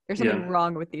 There's something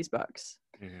wrong with these books.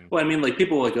 Mm-hmm. Well, I mean, like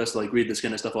people like us like read this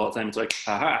kind of stuff all the time. It's like,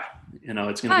 aha, you know,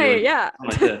 it's gonna be like, yeah,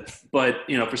 like that. But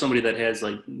you know, for somebody that has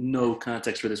like no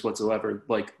context for this whatsoever,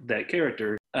 like that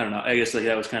character, I don't know. I guess like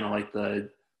that was kind of like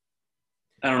the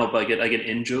I don't know if I get like an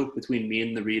in joke between me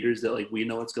and the readers that like we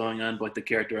know what's going on, but like the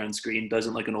character on screen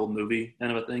doesn't, like an old movie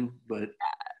kind of a thing. But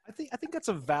I think that's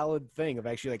a valid thing of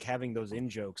actually like having those in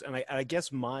jokes. And I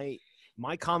guess my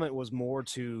comment was more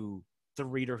to the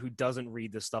reader who doesn't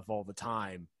read this stuff all the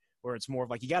time, where it's more of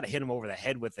like you got to hit them over the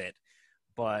head with it.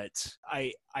 But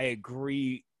I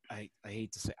agree. I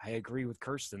hate to say I agree with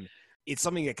Kirsten. It's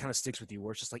something that kind of sticks with you,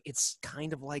 where it's just like it's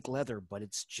kind of like leather, but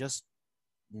it's just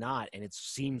not, and it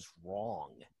seems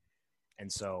wrong.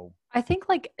 And so I think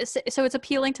like so it's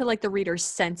appealing to like the reader's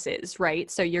senses,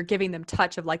 right? So you're giving them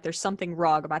touch of like there's something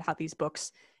wrong about how these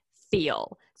books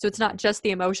feel. So it's not just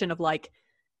the emotion of like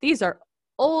these are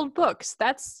old books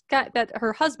that's got that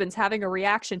her husband's having a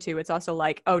reaction to. It's also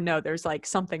like, oh no, there's like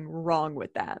something wrong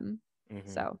with them. mm-hmm.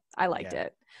 So I liked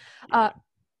it. Yeah.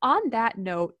 On that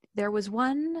note, there was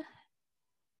one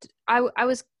I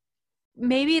was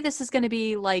maybe this is going to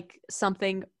be like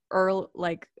something Earl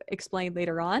like explained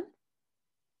later on,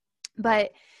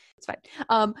 but it's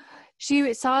fine.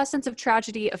 She saw a sense of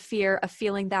tragedy, of fear, of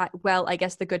feeling that, well, I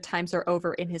guess the good times are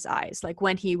over in his eyes, like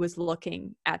when he was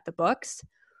looking at the books.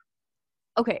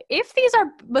 Okay, if these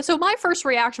are, so my first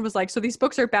reaction was like, so these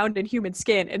books are bound in human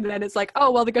skin, and then it's like, oh,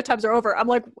 well, the good times are over. I'm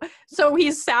like, so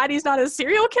he's sad he's not a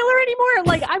serial killer anymore?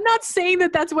 Like, I'm not saying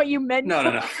that that's what you meant no.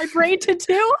 my brain to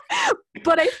do,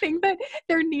 but I think that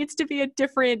there needs to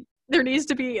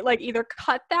be like either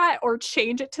cut that or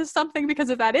change it to something, because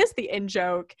if that is the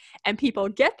in-joke and people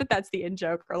get that that's the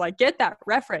in-joke or like get that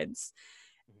reference,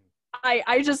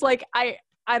 I just like,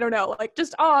 I don't know, like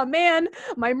just, oh man,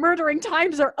 my murdering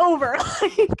times are over.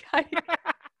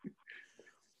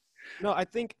 No, I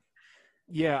think,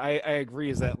 yeah, I agree.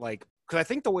 Is that like, because I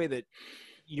think the way that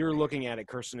you're looking at it,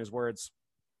 Kirsten, is where it's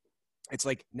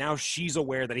like now she's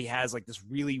aware that he has like this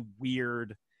really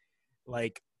weird,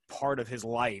 like part of his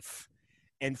life.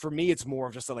 And for me, it's more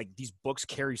of just that, like these books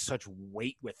carry such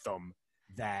weight with them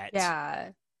that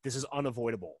this is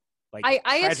unavoidable. Like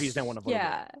tragedy is now unavoidable.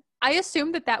 Yeah. I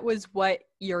assumed that was what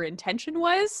your intention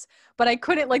was, but I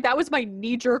couldn't, like, that was my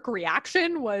knee-jerk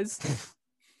reaction was,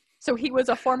 so he was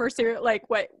a former serial, like,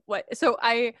 what, so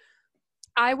I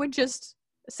would just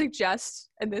suggest,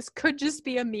 and this could just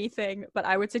be a me thing, but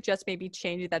I would suggest maybe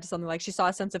changing that to something like she saw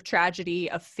a sense of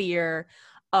tragedy, of fear,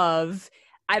 of,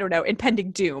 I don't know,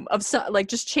 impending doom, of like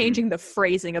just changing the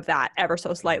phrasing of that ever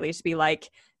so slightly to be like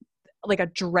a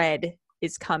dread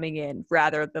is coming in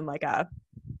rather than like a,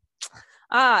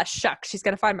 shucks, she's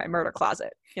gonna find my murder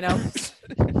closet, you know?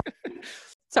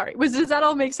 Sorry, does that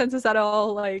all make sense? Is that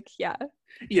all like, yeah?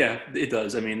 Yeah, it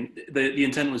does. I mean, the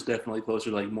intent was definitely closer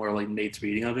to like more like Nate's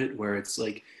reading of it, where it's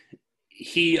like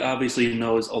he obviously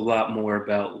knows a lot more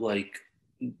about like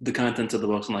the contents of the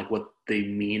books and like what they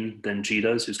mean than she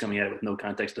does, who's coming at it with no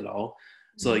context at all.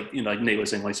 So like, you know, like Nate was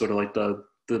saying, like sort of like the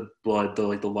blood,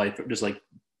 the life just like,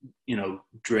 you know,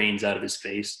 drains out of his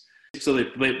face. So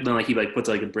then like he like puts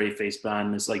like a brave face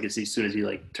on. It's like as soon as he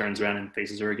like turns around and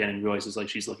faces her again and realizes like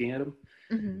she's looking at him.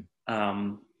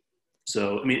 Mm-hmm.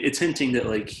 So I mean, it's hinting that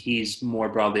like he's more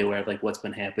broadly aware of like what's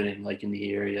been happening like in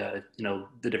the area, you know,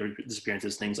 the different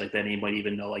disappearances, things like that. And he might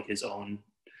even know like his own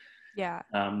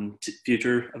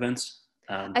future events.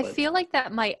 I feel like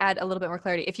that might add a little bit more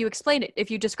clarity if you explain it,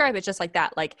 if you describe it just like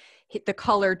that, like the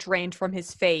color drained from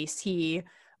his face,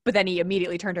 but then he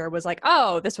immediately turned to her, was like,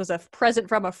 oh, this was a present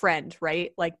from a friend,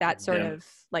 right? Like that sort of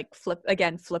like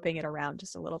flipping it around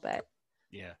just a little bit.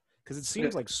 Yeah, because it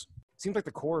seems like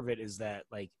the core of it is that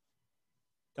like,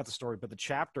 not the story, but the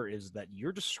chapter is that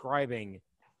you're describing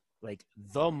like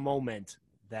the moment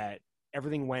that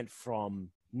everything went from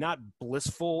not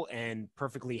blissful and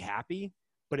perfectly happy,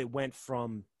 but it went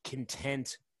from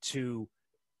content to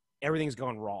everything's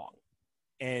gone wrong.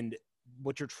 And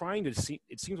what you're trying to see,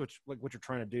 it seems like what you're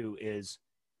trying to do is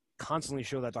constantly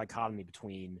show that dichotomy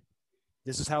between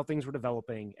this is how things were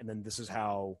developing and then this is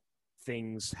how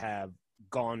things have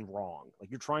gone wrong.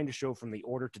 Like you're trying to show from the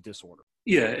order to disorder.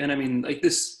 Yeah, and I mean, like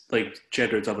this, like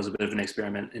chapter itself was a bit of an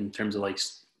experiment in terms of like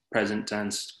present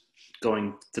tense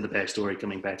going to the backstory,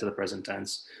 coming back to the present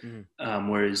tense. Mhm.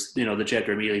 Whereas, you know, the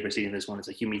chapter immediately preceding this one, it's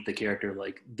like you meet the character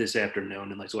like this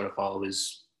afternoon and like sort of follow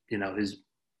his, you know,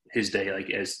 his day, like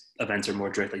as events are more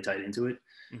directly tied into it.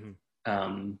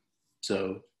 Mhm.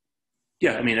 So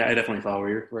yeah, I mean, I definitely follow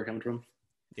where you're coming from.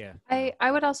 Yeah.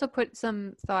 I would also put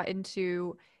some thought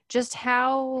into just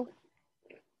how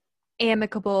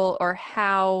amicable or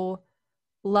how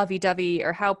lovey-dovey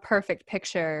or how perfect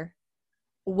picture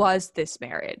was this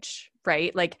marriage,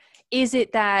 right? Like, is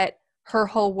it that her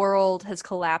whole world has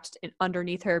collapsed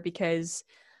underneath her because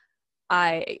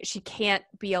she can't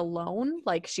be alone,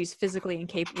 like she's physically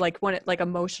incapable, like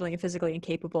emotionally and physically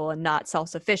incapable and not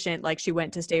self-sufficient, like she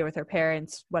went to stay with her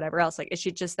parents, whatever else, like is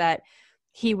she just that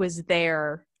he was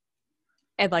there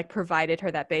and like provided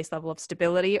her that base level of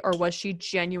stability, or was she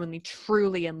genuinely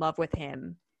truly in love with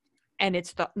him, and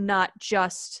it's not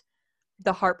just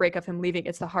the heartbreak of him leaving,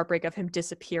 it's the heartbreak of him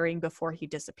disappearing before he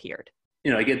disappeared.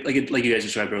 You know, I get like you guys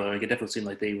described earlier, like it definitely seemed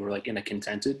like they were like in a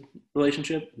contented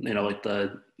relationship. You know, like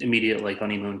the immediate like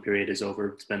honeymoon period is over.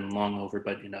 It's been long over,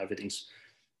 but you know, everything's,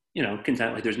 you know,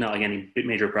 content. Like there's not like any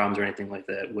major problems or anything like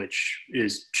that, which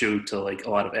is true to like a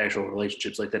lot of actual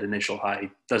relationships. Like that initial high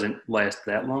doesn't last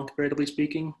that long, comparatively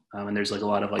speaking. And there's like a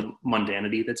lot of like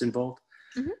mundanity that's involved.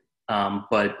 Mhm.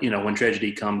 But you know, when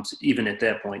tragedy comes, even at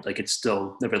that point, like it's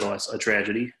still nevertheless a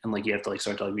tragedy, and like you have to like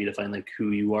start to like redefine like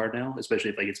who you are now,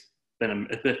 especially if like it's been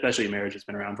especially a marriage that's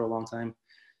been around for a long time.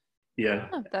 Yeah.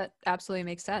 Oh, that absolutely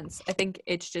makes sense. I think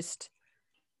it's just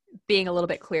being a little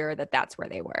bit clearer that that's where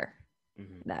they were.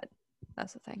 Mhm.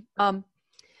 That's the thing.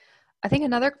 I think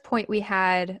another point we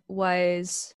had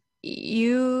was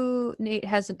Nate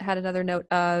has had another note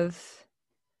of,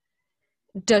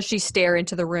 does she stare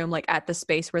into the room, like at the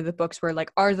space where the books were,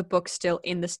 like are the books still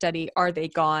in the study, are they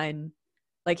gone?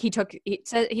 Like he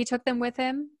said he took them with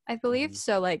him, I believe. Mhm.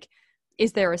 So like,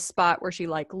 is there a spot where she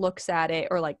like looks at it,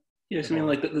 or like, Yes, I mean,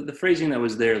 like the phrasing that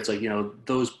was there, it's like, you know,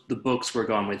 the books were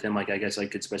gone with him. Like, I guess I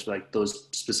could specify like those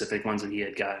specific ones that he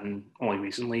had gotten only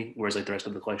recently, whereas like the rest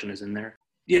of the collection is in there.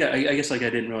 Yeah, I guess like I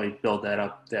didn't really build that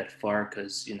up that far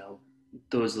because, you know,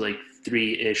 those like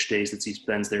 3-ish days that she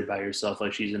spends there by herself,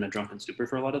 like she's in a drunken stupor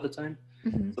for a lot of the time.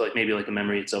 mm-hmm. So like maybe like the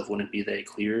memory itself wouldn't be that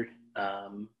clear.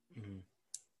 Mhm.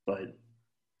 But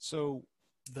So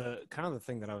the kind of the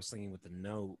thing that I was thinking with the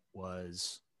note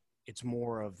was it's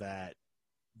more of that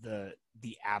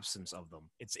the absence of them.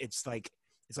 It's like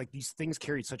these things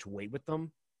carried such weight with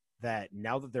them that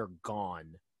now that they're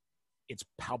gone, it's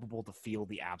palpable to feel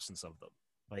the absence of them.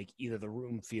 Like either the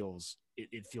room feels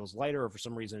it feels lighter, or for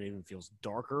some reason it even feels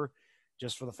darker,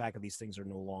 just for the fact that these things are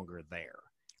no longer there.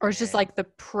 Or it's just And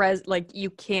like like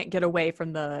you can't get away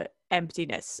from the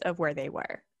emptiness of where they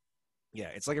were. yeah,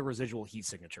 it's like a residual heat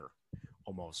signature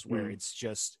almost, where it's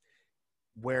just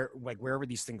wherever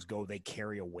these things go, they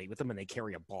carry a weight with them and they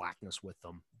carry a blackness with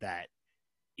them that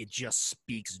it just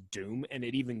speaks doom. And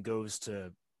it goes a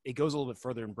little bit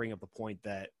further and bring up the point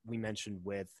that we mentioned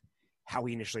with how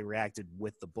he initially reacted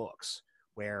with the books,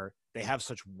 where they have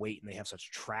such weight and they have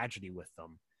such tragedy with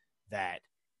them that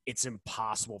it's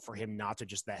impossible for him not to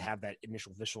just have that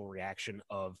initial visceral reaction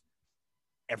of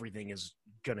everything is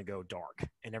going to go dark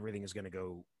and everything is going to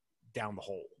go down the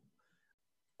hole.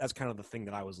 That's kind of the thing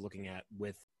that I was looking at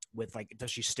with like,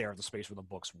 does she stare at the space where the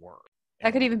books were?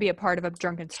 That could even be a part of a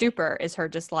drunken stupor, is her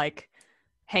just like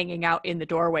hanging out in the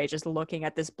doorway, just looking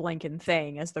at this blinking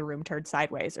thing as the room turned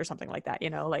sideways or something like that.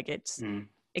 You know, like it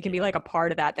can be like a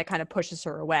part of that kind of pushes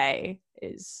her away.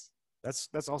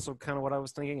 That's also kind of what I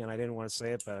was thinking, and I didn't want to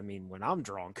say it, but I mean, when I'm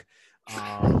drunk,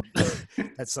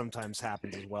 that sometimes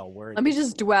happens as well. Let me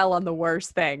just dwell on the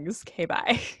worst things. Okay,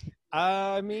 bye.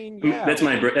 I mean, yeah, that's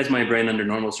my brain under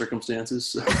normal circumstances.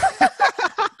 So.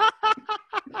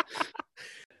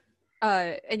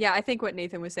 And yeah, I think what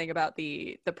Nathan was saying about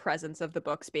the presence of the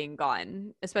books being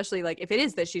gone, especially like if it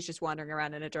is that she's just wandering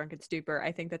around in a drunken stupor,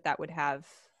 I think that would have,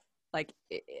 like,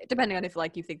 depending on if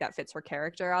like you think that fits her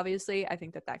character, obviously, I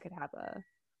think that could have a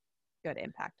good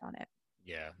impact on it.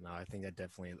 Yeah, no, I think that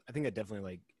definitely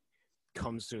like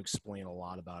comes to explain a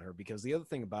lot about her, because the other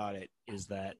thing about it is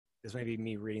that this may be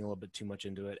me reading a little bit too much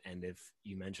into it, and if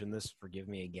you mention this, forgive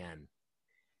me again.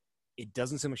 It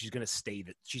doesn't seem like she's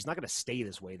not going to stay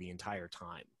this way the entire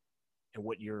time. And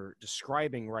what you're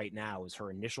describing right now is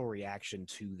her initial reaction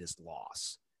to this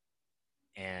loss.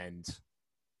 And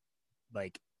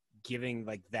like giving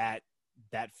like that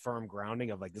firm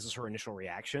grounding of like, this is her initial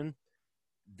reaction.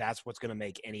 That's what's going to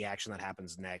make any action that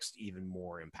happens next even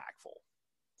more impactful,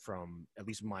 from at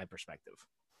least my perspective.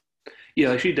 Yeah,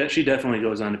 like she definitely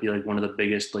goes on to be like one of the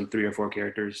biggest like 3 or 4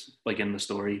 characters like in the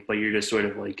story, but you're just sort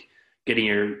of like getting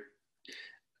your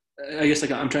I guess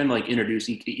like I'm trying to like introduce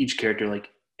each character like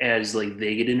as like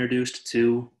they get introduced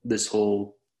to this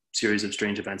whole series of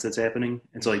strange events that's happening,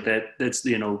 and so like that's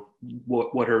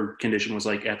what her condition was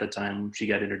like at the time she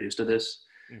got introduced to this.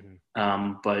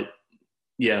 But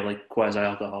yeah, like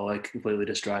quasi-alcoholic, completely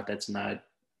distraught. That's not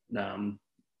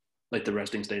like the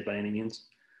resting state by any means.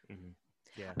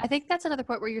 Yeah, I think that's another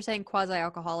point where you're saying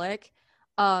quasi-alcoholic.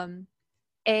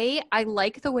 I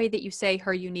like the way that you say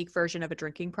her unique version of a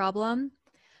drinking problem,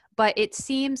 but it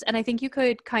seems, and I think you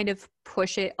could kind of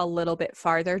push it a little bit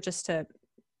farther just to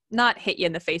not hit you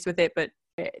in the face with it, but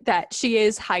that she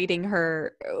is hiding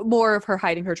her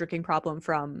drinking problem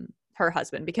from her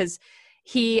husband because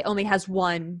he only has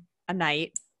one a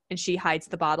night and she hides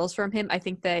the bottles from him. I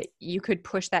think that you could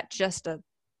push that just a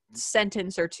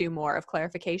sentence or two more of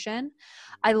clarification.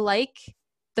 I like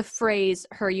the phrase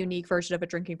her unique version of a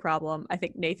drinking problem. I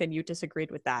think Nathan, you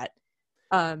disagreed with that.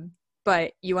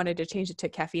 But you wanted to change it to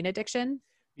caffeine addiction?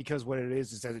 Because what it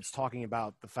is that it's talking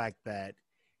about the fact that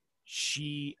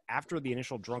she, after the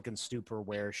initial drunken stupor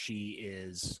where she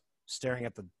is staring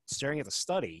at the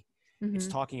study, it's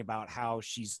talking about how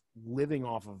she's living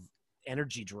off of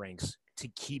energy drinks to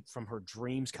keep from her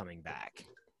dreams coming back.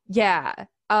 Yeah.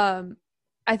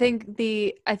 I think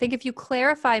if you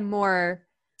clarify more,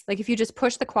 like if you just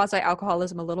push the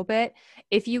quasi-alcoholism a little bit,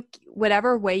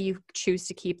 whatever way you choose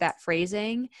to keep that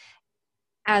phrasing,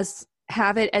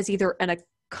 have it as either an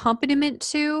accompaniment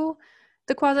to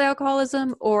the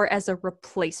quasi-alcoholism or as a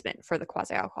replacement for the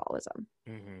quasi-alcoholism.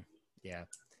 Yeah.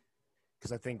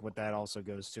 Because I think what that also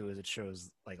goes to is it shows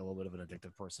like a little bit of an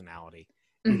addictive personality.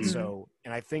 And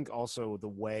I think also the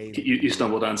way you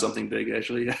stumbled on something big,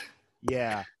 actually.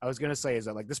 Yeah, I was gonna say is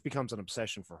that like this becomes an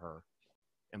obsession for her.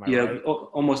 Am I right?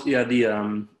 Almost. Yeah,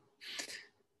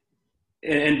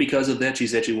 and because of that,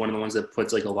 she's actually one of the ones that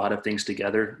puts like a lot of things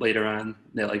together later on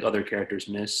that like other characters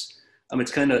miss.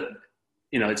 It's kind of,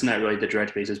 it's not really the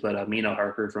direct basis, but Mina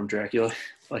Harker from Dracula.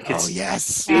 Like,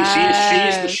 yes,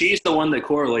 she's the one that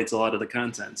correlates a lot of the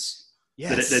contents.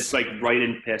 Yes, that's like right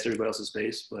in past everybody else's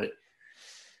space, but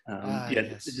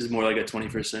yes. This is more like a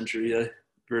 21st century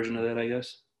version of that, I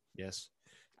guess. Yes.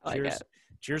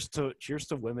 Cheers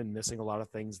to women missing a lot of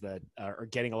things that are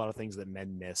getting a lot of things that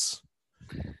men miss.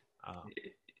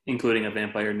 Including a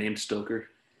vampire named Stoker.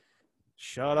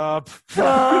 Shut up.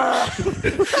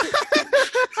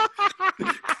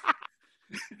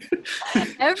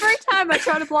 Every time I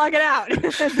try to blog it out,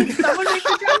 someone makes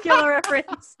a Dracula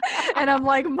reference, and I'm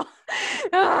like,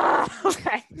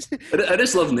 okay. I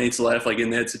just love Nate's laugh, like in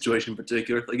that situation in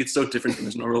particular. Like it's so different from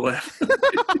his normal laugh.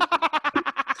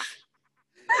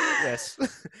 Yes,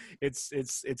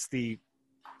 it's the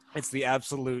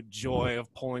absolute joy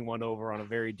of pulling one over on a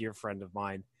very dear friend of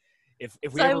mine. If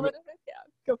we ever,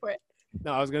 go for it.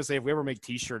 No, I was gonna say if we ever make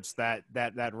T-shirts, that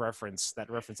reference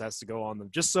has to go on them.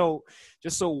 Just so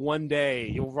one day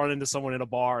you'll run into someone in a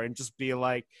bar and just be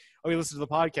like, "Oh, you listen to the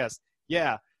podcast?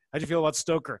 Yeah. How'd you feel about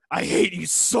Stoker? I hate you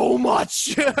so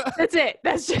much." That's it.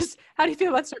 That's just how do you feel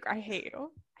about Stoker? I hate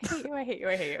you. I hate you. I hate you.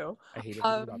 I hate you. I hate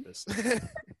everything about this.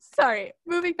 Sorry.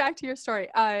 Moving back to your story.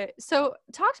 So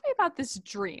talk to me about this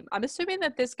dream. I'm assuming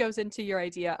that this goes into your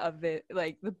idea of the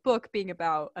book being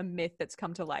about a myth that's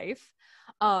come to life.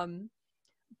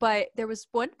 But there was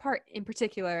one part in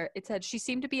particular, it said she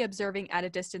seemed to be observing at a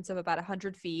distance of about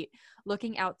 100 feet,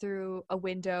 looking out through a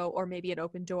window or maybe an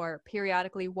open door.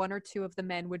 Periodically, one or two of the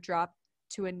men would drop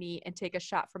to a knee and take a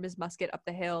shot from his musket up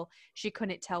the hill. She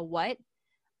couldn't tell what.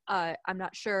 I'm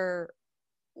not sure,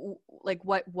 like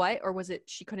what, or was it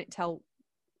she couldn't tell?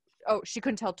 Oh, she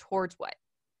couldn't tell towards what.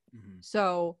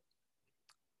 So,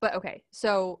 but okay.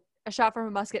 So a shot from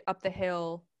a musket up the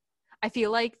hill. I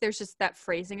feel like there's just that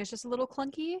phrasing is just a little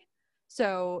clunky.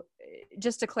 So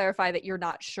just to clarify that you're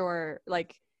not sure,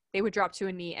 like they would drop to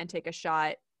a knee and take a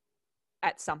shot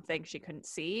at something she couldn't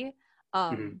see.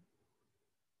 I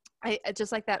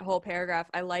just like that whole paragraph.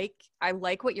 I like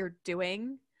what you're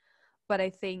doing, but I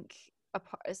think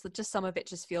just some of it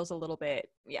just feels a little bit,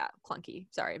 clunky.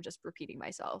 Sorry, I'm just repeating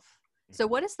myself. So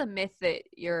what is the myth that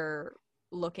you're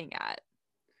looking at?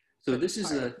 So this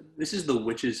is the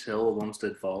Witch's Hill of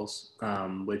Olmsted Falls,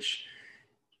 which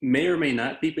may or may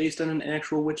not be based on an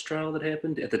actual witch trial that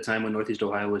happened at the time when Northeast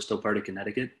Ohio was still part of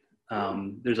Connecticut.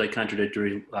 There's like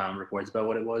contradictory reports about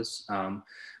what it was,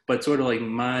 but sort of like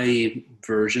my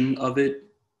version of it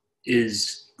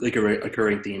is like a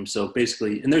recurring theme. So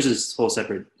basically, and there's this whole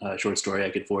separate short story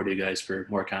I could forward to you guys for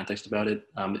more context about it,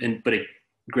 but it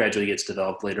gradually gets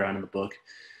developed later on in the book.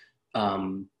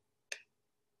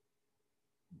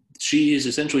 She is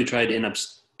essentially tried in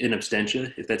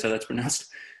absentia, if that's how that's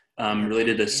pronounced,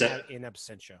 related to in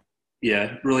absentia.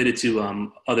 Yeah, related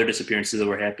to other disappearances that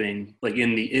were happening, like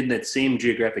in that same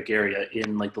geographic area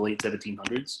in like the late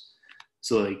 1700s.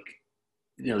 So like,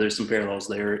 there's some parallels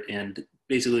there, and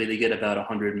basically they get about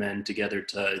 100 men together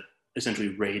to essentially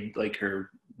raid like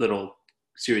her little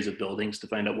series of buildings to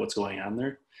find out what's going on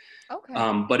there. Okay.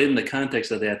 But in the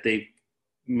context of that, they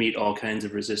meet all kinds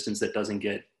of resistance that doesn't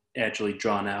get actually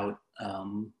drawn out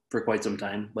for quite some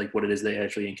time, like what it is they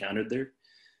actually encountered there.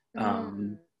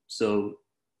 Mm. So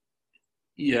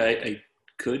yeah, I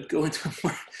could go into it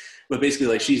more, but basically,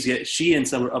 like she and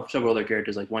several other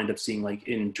characters like wind up seeing like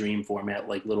in dream format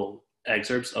like little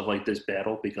excerpts of like this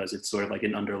battle, because it's sort of like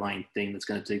an underlying thing that's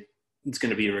going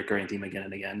to be a recurring theme again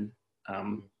and again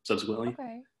subsequently.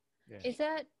 Okay. Yeah. Is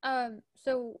that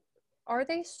so are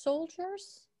they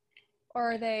soldiers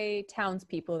or are they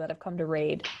townspeople that have come to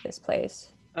raid this place?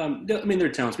 I mean,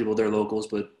 they're townspeople, they're locals,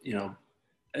 but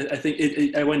I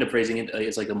think I wind up phrasing it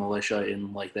as like a militia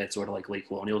in like that sort of like late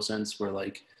colonial sense, where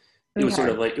like it was Okay.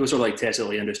 sort of like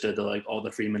tacitly understood that like all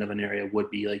the freemen of an area would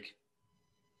be like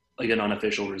an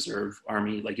unofficial reserve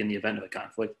army, like in the event of a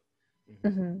conflict.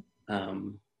 Mm-hmm.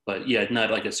 But yeah,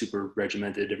 not like a super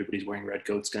regimented, everybody's wearing red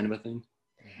coats kind of a thing.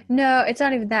 No, it's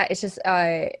not even that. It's just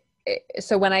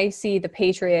so when I see the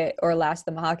Patriot or Last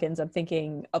of the Mohicans, I'm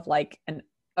thinking of like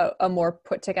a more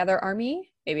put together army.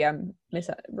 Maybe I'm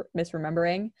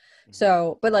misremembering. Mm-hmm.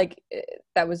 So, but like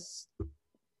that was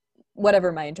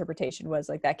whatever my interpretation was.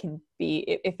 Like that can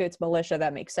be if it's militia,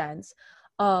 that makes sense.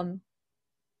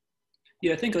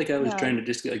 Yeah, I think like I was Yeah. trying to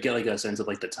just get like a sense of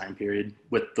like the time period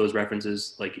with those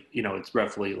references. Like, it's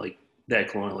roughly like that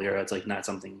colonial era. It's like not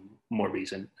something more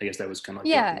recent. I guess that was kind of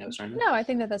like the Yeah. thing I was trying to. No, I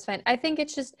think that's fine. I think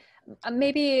it's just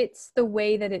maybe it's the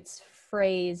way that it's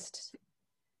phrased.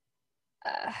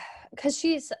 Because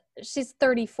she's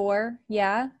 34.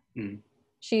 Yeah. Mm.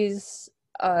 She's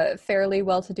a fairly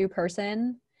well-to-do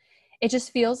person. It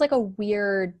just feels like a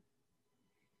weird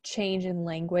change in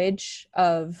language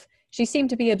of she seemed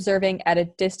to be observing at a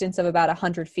distance of about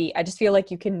 100 feet. I just feel like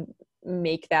you can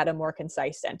make that a more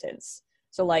concise sentence.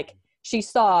 So like she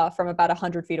saw from about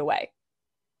 100 feet away.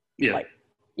 Yeah. Like,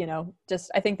 just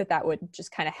I think that would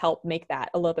just kind of help make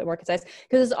that a little bit more concise,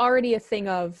 because it's already a thing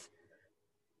of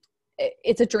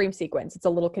it's a dream sequence. It's a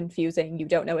little confusing. You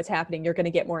don't know what's happening. You're going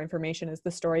to get more information as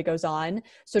the story goes on.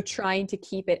 So trying to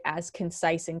keep it as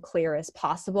concise and clear as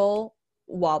possible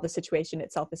while the situation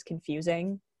itself is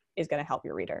confusing is going to help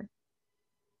your reader.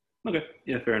 Okay.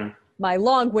 Yeah, fair enough. My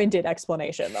long-winded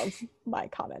explanation of my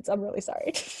comments. I'm really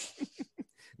sorry.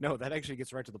 No, that actually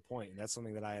gets right to the point. That's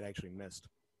something that I had actually missed.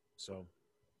 So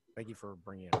thank you for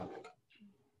bringing it up.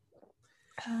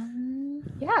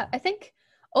 Yeah, I think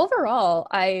overall,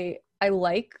 I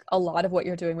like a lot of what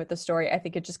you're doing with the story. I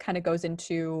think it just kind of goes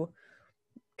into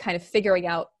kind of figuring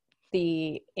out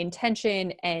the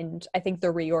intention, and I think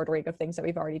the reordering of things that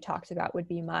we've already talked about would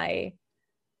be my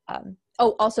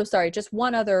also sorry, just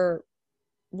one other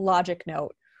logic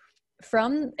note.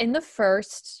 From in the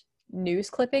first news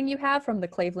clipping you have from the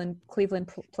Cleveland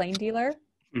Plain Dealer.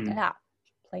 Mm.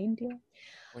 Plain Dealer?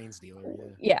 Plains dealer, yeah.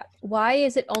 Yeah. Why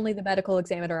is it only the medical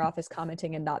examiner office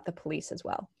commenting and not the police as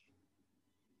well?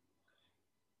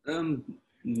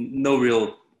 No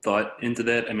real thought into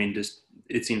that. I mean, just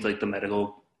it seems like the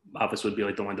medical office would be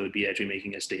like the one that would be actually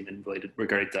making a statement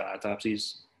regarding to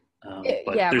autopsies.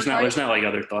 But yeah, there's not like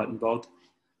other thought involved.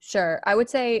 Sure. I would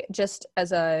say just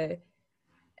as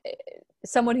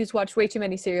someone who's watched way too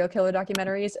many serial killer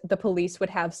documentaries, the police would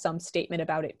have some statement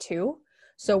about it too.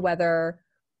 So whether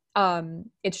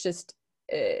it's just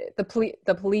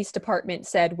the police department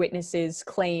said witnesses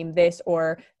claim this,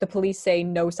 or the police say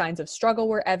no signs of struggle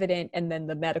were evident, and then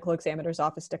the medical examiner's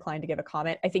office declined to give a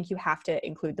comment, I think you have to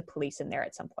include the police in there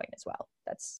at some point as well.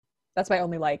 That's my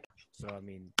only like. So I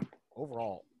mean,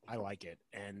 overall, I like it,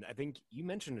 and I think you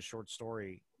mentioned a short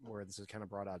story where this is kind of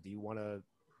brought out. Do you want to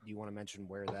mention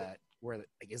where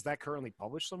is that currently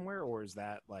published somewhere, or is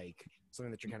that like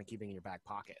something that you're kind of keeping in your back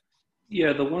pocket?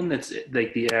 Yeah, the one that's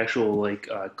like the actual like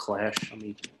clash. Let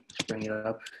me bring it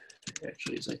up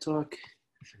actually as I talk.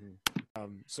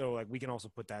 So like we can also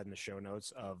put that in the show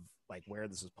notes of like where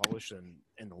this is published and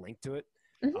the link to it.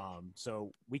 Mm-hmm.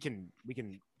 So we can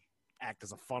act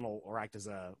as a funnel or act as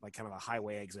a like kind of a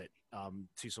highway exit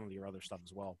to some of your other stuff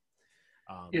as well.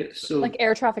 Yeah, so like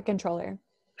air traffic controller.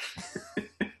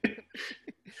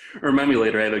 Remind me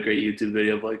later. I have a great YouTube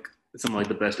video of like some like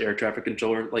the best air traffic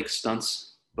controller like stunts.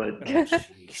 But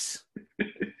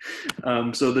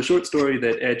so the short story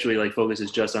that actually like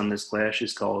focuses just on this clash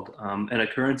is called An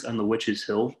Occurrence on the Witch's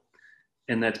Hill,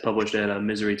 and that's published at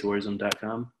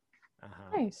miserytourism.com.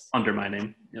 Nice. Under my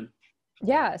name. Yep.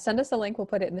 Yeah, send us a link. We'll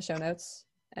put it in the show notes.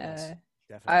 Yes.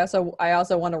 Definitely. I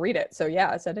also want to read it. So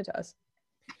yeah, send it to us.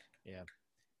 Yeah,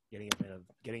 getting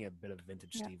a bit of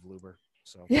vintage Yeah. Steve Luber.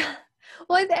 So Yeah.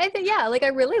 Well, I think, yeah, like I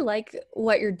really like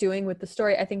what you're doing with the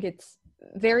story. I think it's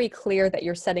very clear that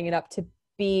you're setting it up to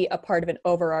be a part of an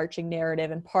overarching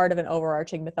narrative and part of an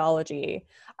overarching mythology.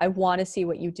 I want to see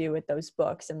what you do with those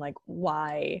books and like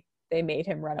why they made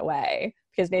him run away,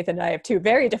 because Nathan and I have two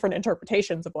very different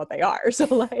interpretations of what they are. So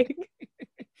like,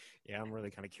 yeah, I'm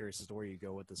really kind of curious as to where you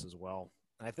go with this as well.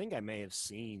 And I think I may have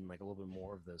seen like a little bit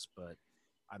more of this, but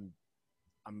I'm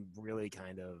I'm really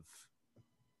kind of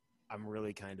I'm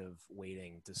really kind of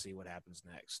waiting to see what happens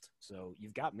next. So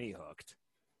you've got me hooked,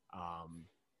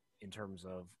 in terms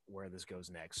of where this goes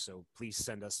next. So please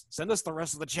send us the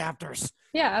rest of the chapters.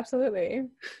 yeah, absolutely.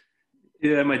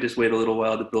 Yeah, I might just wait a little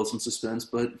while to build some suspense,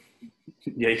 but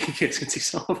yeah, you guys can see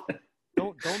some of it.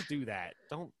 Don't do that.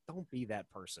 Don't be that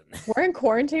person. We're in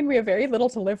quarantine. We have very little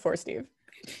to live for, Steve.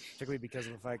 Particularly because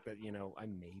of the fact that I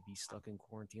may be stuck in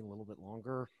quarantine a little bit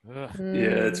longer. Ugh.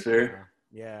 Yeah, that's fair.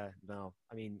 Yeah, no.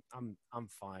 I mean, I'm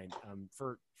fine.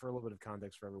 For a little bit of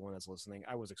context for everyone that's listening,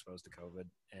 I was exposed to COVID,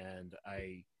 and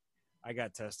I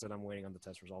got tested. I'm waiting on the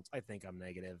test results. I think I'm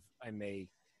negative. I may,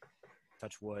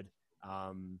 touch wood,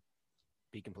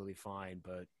 be completely fine,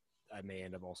 but I may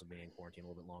end up also being in quarantine a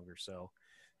little bit longer. So,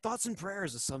 thoughts and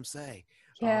prayers, as some say.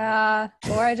 Yeah.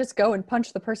 Or I just go and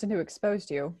punch the person who exposed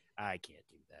you. I can't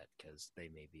do that because they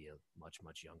may be a much,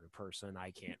 much younger person.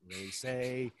 I can't really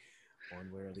say one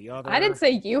way or the other. I didn't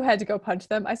say you had to go punch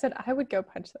them. I said I would go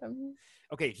punch them.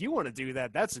 Okay, if you want to do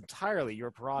that, that's entirely your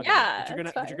prerogative. Yeah,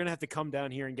 but you're gonna have to come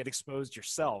down here and get exposed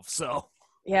yourself. So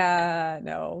yeah,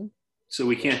 no. So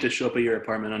we can't just show up at your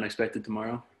apartment unexpected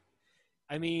tomorrow?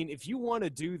 I mean, if you want to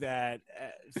do that,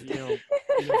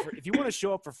 if you want to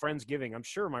show up for Friendsgiving, I'm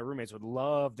sure my roommates would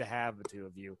love to have the two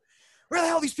of you. Where the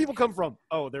hell these people come from?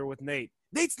 Oh, they're with Nate.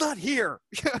 Nate's not here.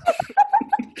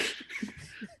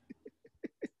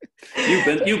 You've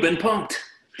been punked.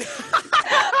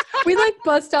 We like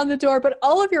bust down the door, but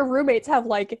all of your roommates have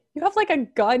like a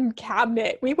gun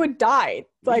cabinet. We would die.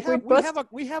 Like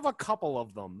we have a couple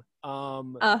of them.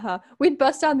 We'd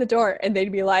bust down the door and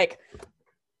they'd be like,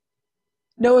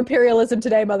 "No imperialism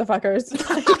today, motherfuckers."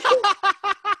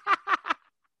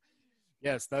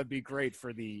 Yes, that'd be great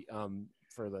for the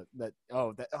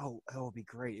it would be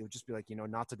great. It would just be like,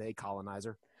 not today,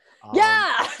 colonizer.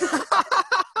 Yeah.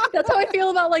 That's how I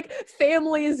feel about like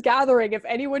families gathering. If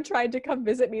anyone tried to come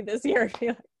visit me this year, I'd be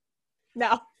like,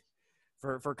 no.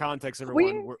 For context,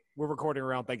 everyone, we're recording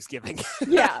around Thanksgiving.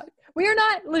 Yeah, we are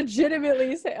not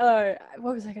legitimately.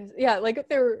 What was I gonna say? Yeah, like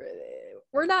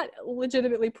we're not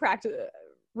legitimately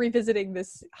revisiting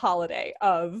this holiday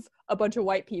of a bunch of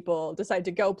white people decide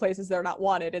to go places they're not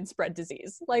wanted and spread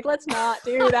disease. Like, let's not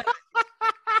do that.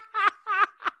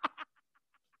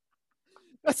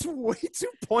 That's way too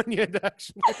poignant,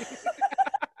 actually.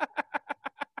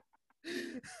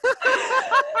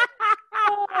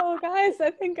 Oh, guys,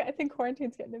 I think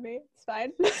quarantine's getting to me. It's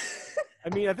fine. I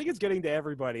mean, I think it's getting to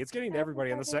everybody. It's getting to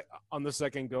everybody on the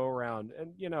second go around,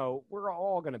 and we're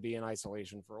all going to be in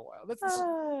isolation for a while.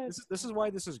 This is why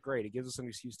this is great. It gives us an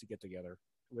excuse to get together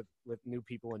with new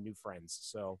people and new friends.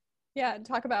 So yeah, and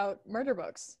talk about murder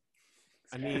books.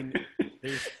 I mean,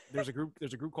 there's a group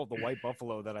called the White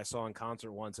Buffalo that I saw in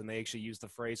concert once, and they actually used the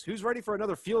phrase, "Who's ready for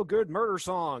another feel-good murder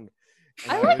song?"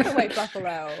 And I like the White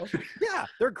Buffalo. Yeah,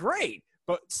 they're great.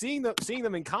 But seeing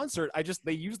them in concert,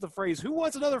 they used the phrase, "Who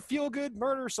wants another feel-good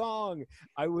murder song?"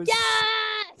 I was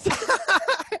Yes!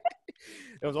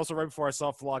 It was also right before I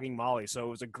saw Flogging Molly, so it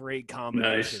was a great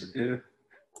combination. Nice.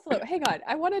 Yeah. Hang on,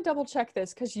 I want to double check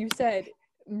this because you said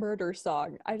murder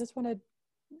song. I just want to.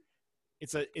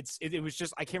 It was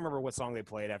just, I can't remember what song they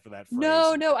played after that phrase.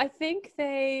 No, I think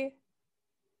they.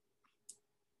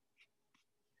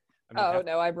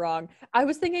 No, I'm wrong. I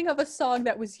was thinking of a song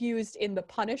that was used in The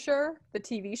Punisher, the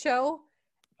TV show.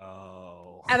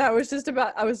 Oh. And I was just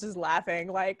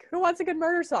laughing, like, who wants a good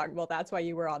murder song? Well, that's why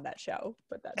you were on that show.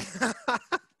 But that's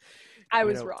I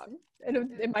was wrong.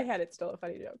 And in my head, it's still a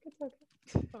funny joke. It's okay.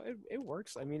 It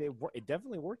works. I mean, it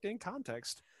definitely worked in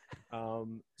context.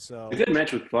 So a good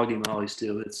match with Foggy Molly's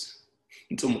too. It's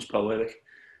almost poetic.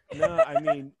 No, I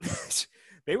mean,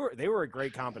 they were a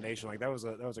great combination. Like that was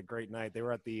a great night. They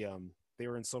were at the they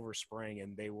were in Silver Spring,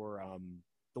 and they were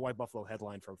the White Buffalo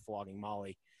headline for Flogging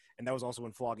Molly, and that was also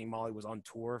when Flogging Molly was on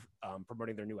tour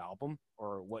promoting their new album,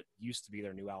 or what used to be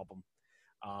their new album.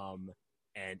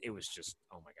 And it was just,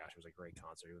 oh my gosh, it was a great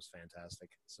concert. It was fantastic.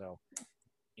 So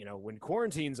when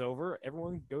quarantine's over,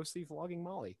 everyone go see Flogging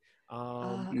Molly.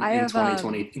 I in have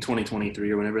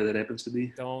 2023 or whenever that happens to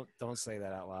be. Don't say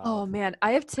that out loud. Oh man,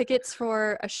 I have tickets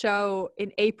for a show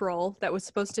in April that was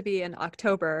supposed to be in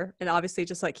October, and obviously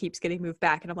just like keeps getting moved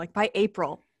back. And I'm like, by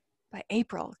April, could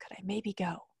I maybe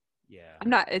go? Yeah. I'm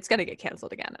not. It's gonna get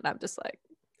canceled again, and I'm just like,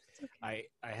 it's okay.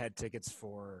 I had tickets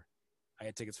for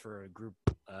a group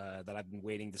that I've been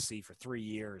waiting to see for 3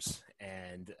 years,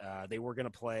 and they were gonna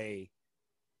play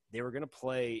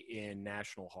in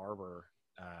National Harbor.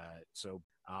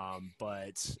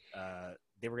 But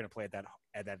they were gonna play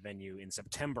at that venue in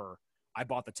September. I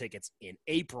bought the tickets in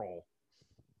April,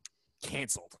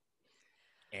 canceled,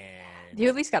 and You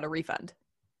at least got a refund.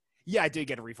 yeah, I did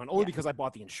get a refund only because I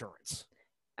bought the insurance.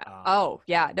 Oh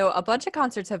yeah, no, a bunch of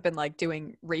concerts have been like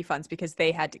doing refunds because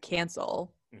they had to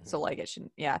cancel. Mhm. So like it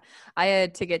shouldn't. Yeah, I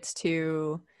had tickets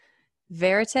to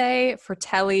Verite,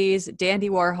 Fratelli's, Dandy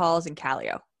Warhols, and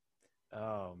Calio.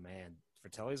 Oh man,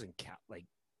 Fratelli's and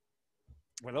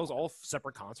were those all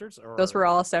separate concerts? Or Those were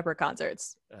all separate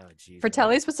concerts. Oh jeez.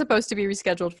 Fratelli's was supposed to be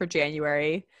rescheduled for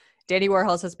January. Dandy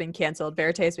Warhols has been canceled.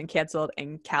 Verite has been canceled,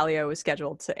 and Calio is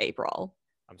scheduled to April.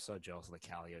 I'm so jealous of the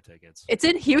Calio tickets. It's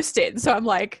in Houston, so I'm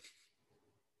like,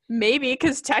 maybe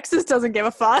because Texas doesn't give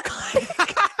a fuck.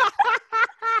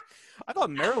 I thought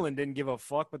Maryland didn't give a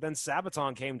fuck, but then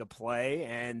Sabaton came to play,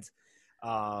 and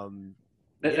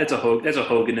That's a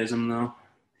Hoganism though.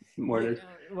 More it is.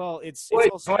 well, it's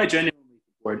So I genuinely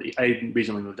support. I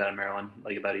recently moved out of Maryland,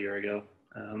 like about a year ago.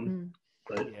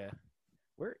 But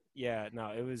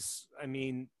it was. I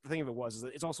mean, the thing of it was,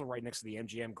 it's also right next to the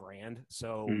MGM Grand,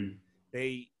 so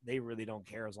they really don't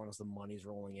care as long as the money's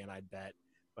rolling in. I bet.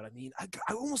 But I mean, I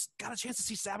almost got a chance to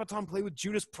see Sabaton play with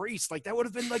Judas Priest. Like that would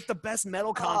have been like the best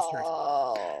metal concert.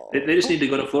 Oh. they just need to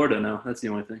go to Florida now. That's the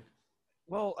only thing.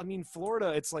 Well, I mean,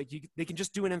 Florida, it's like they can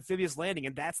just do an amphibious landing,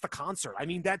 and that's the concert. I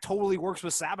mean, that totally works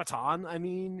with Sabaton. I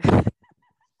mean,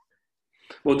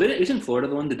 Well, isn't Florida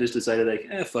the one that just decided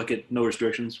like, fuck it, no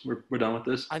restrictions, we're done with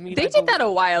this? I mean, They did that a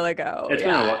while ago. It's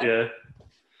been a while, yeah.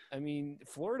 I mean,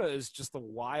 Florida is just the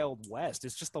Wild West.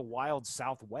 It's just the Wild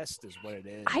Southwest is what it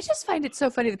is. I just find it so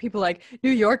funny that people are like,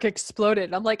 New York exploded.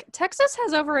 And I'm like, Texas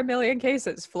has over 1 million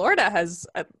cases. Florida has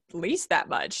at least that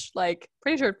much. Like,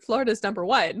 pretty sure Florida's number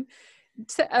one.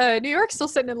 New York's still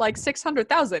sitting at like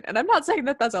 600,000. And I'm not saying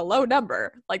that that's a low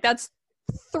number. Like, that's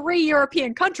 3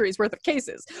 European countries worth of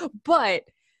cases. But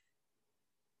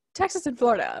Texas and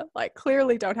Florida, like,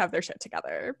 clearly don't have their shit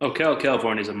together. Oh,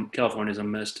 California's a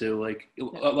mess too. Like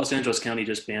Los Angeles County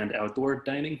just banned outdoor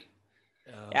dining.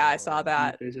 Yeah, I saw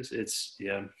that. It's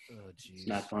Oh, it's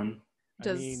not fun.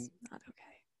 Just I mean, not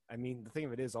okay. I mean, the thing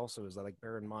of it is also is that, like,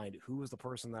 bear in mind, who was the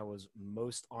person that was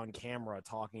most on camera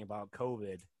talking about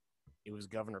COVID? It was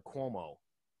Governor Cuomo.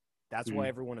 That's why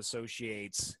everyone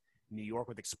associates New York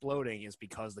with exploding, is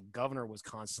because the governor was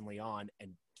constantly on,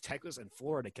 and Texas and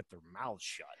Florida kept their mouths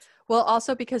shut. Well,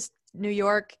 also because New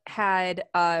York had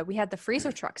we had the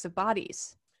freezer trucks of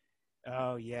bodies.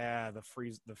 Oh yeah, the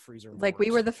freezer. Like, we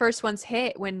wars. were the first ones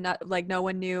hit when no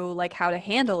one knew like how to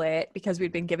handle it because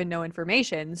we'd been given no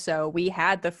information. So we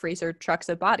had the freezer trucks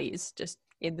of bodies just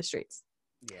in the streets.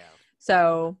 Yeah.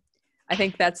 So I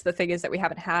think that's the thing, is that we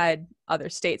haven't had other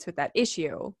states with that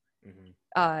issue.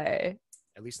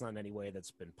 At least not in any way that's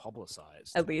been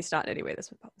publicized. At least not in any way that's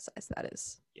been publicized.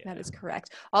 That is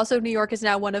correct. Also, New York is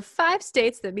now one of 5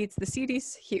 states that meets the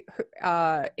CDC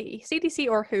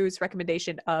or WHO's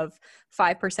recommendation of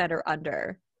 5% or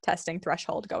under testing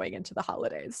threshold going into the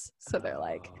holidays. So they're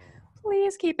like,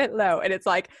 please keep it low. And it's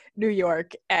like New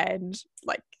York and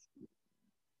like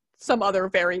some other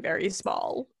very, very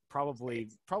small. Probably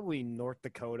North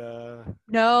Dakota.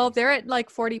 No, they're at like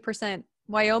 40%.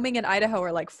 Wyoming and Idaho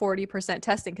are like 40%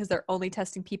 testing because they're only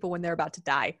testing people when they're about to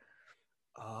die.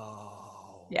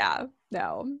 Oh. Yeah,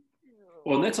 no.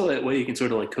 Well, and that's all that way you can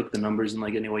sort of like cook the numbers in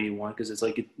like any way you want, because it's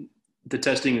like the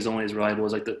testing is only as reliable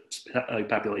as like the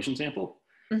population sample.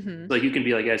 Mm-hmm. Like you can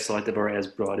be like as selective or as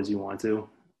broad as you want to,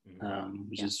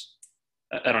 which is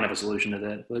I don't have a solution to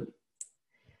that, but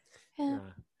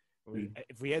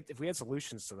if we had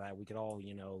solutions to that, we could all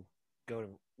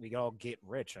we could all get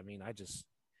rich. I mean,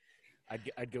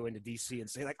 I'd go into DC and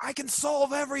say like, I can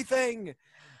solve everything.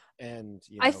 And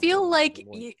I feel like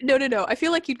no. I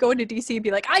feel like you'd go into DC and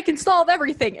be like, I can solve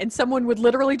everything, and someone would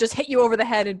literally just hit you over the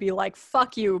head and be like,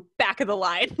 fuck you, back of the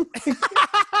line.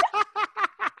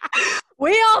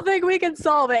 We all think we can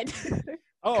solve it.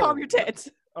 Calm your tits.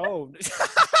 Oh.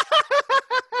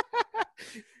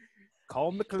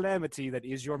 Calm the calamity that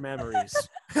is your memories.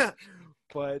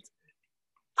 But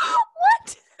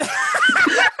what?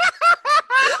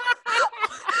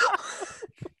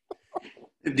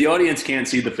 The audience can't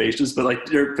see the faces, but like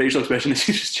your facial expression as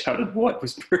you just shouted "what"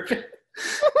 was perfect.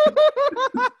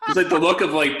 It's like the look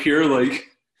of like pure like.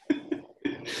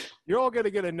 You're all gonna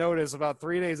get a notice about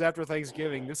 3 days after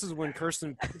Thanksgiving. This is when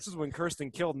Kirsten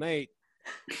killed Nate.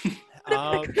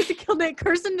 Kirsten killed Nate.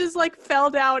 Kirsten just like fell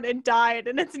down and died,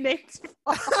 and it's Nate's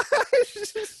fault.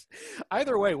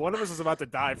 Either way, one of us is about to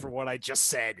die for what I just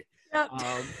said. Yep.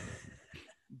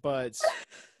 But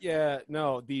yeah,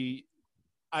 no,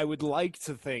 I would like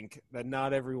to think that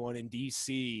not everyone in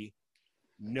DC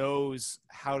knows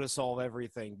how to solve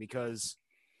everything, because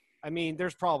I mean,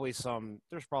 there's probably some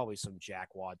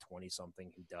jackwad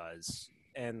 20-something who does,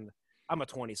 and I'm a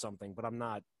 20-something, but I'm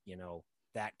not,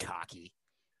 that cocky.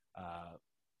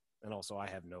 And also, I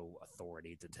have no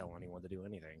authority to tell anyone to do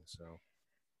anything. So,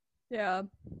 yeah.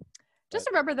 Just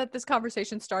remember that this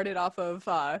conversation started off of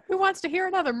who wants to hear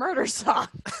another murder song?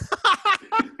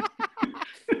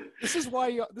 This is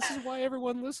why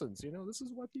everyone listens. This is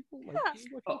why people like.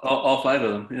 All 5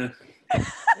 of them, yeah.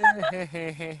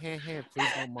 Please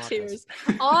don't mock Cheers.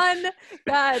 us. On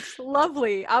that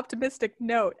lovely optimistic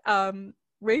note,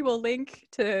 we will link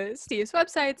to Steve's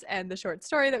websites and the short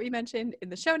story that we mentioned in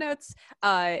the show notes.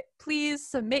 Please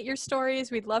submit your stories.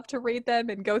 We'd love to read them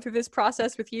and go through this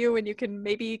process with you, and you can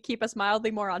maybe keep us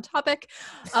mildly more on topic.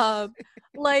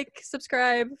 Like,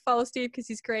 subscribe, follow Steve because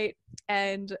he's great,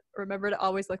 and remember to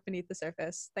always look beneath the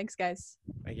surface. Thanks, guys.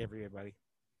 Thank you, everybody.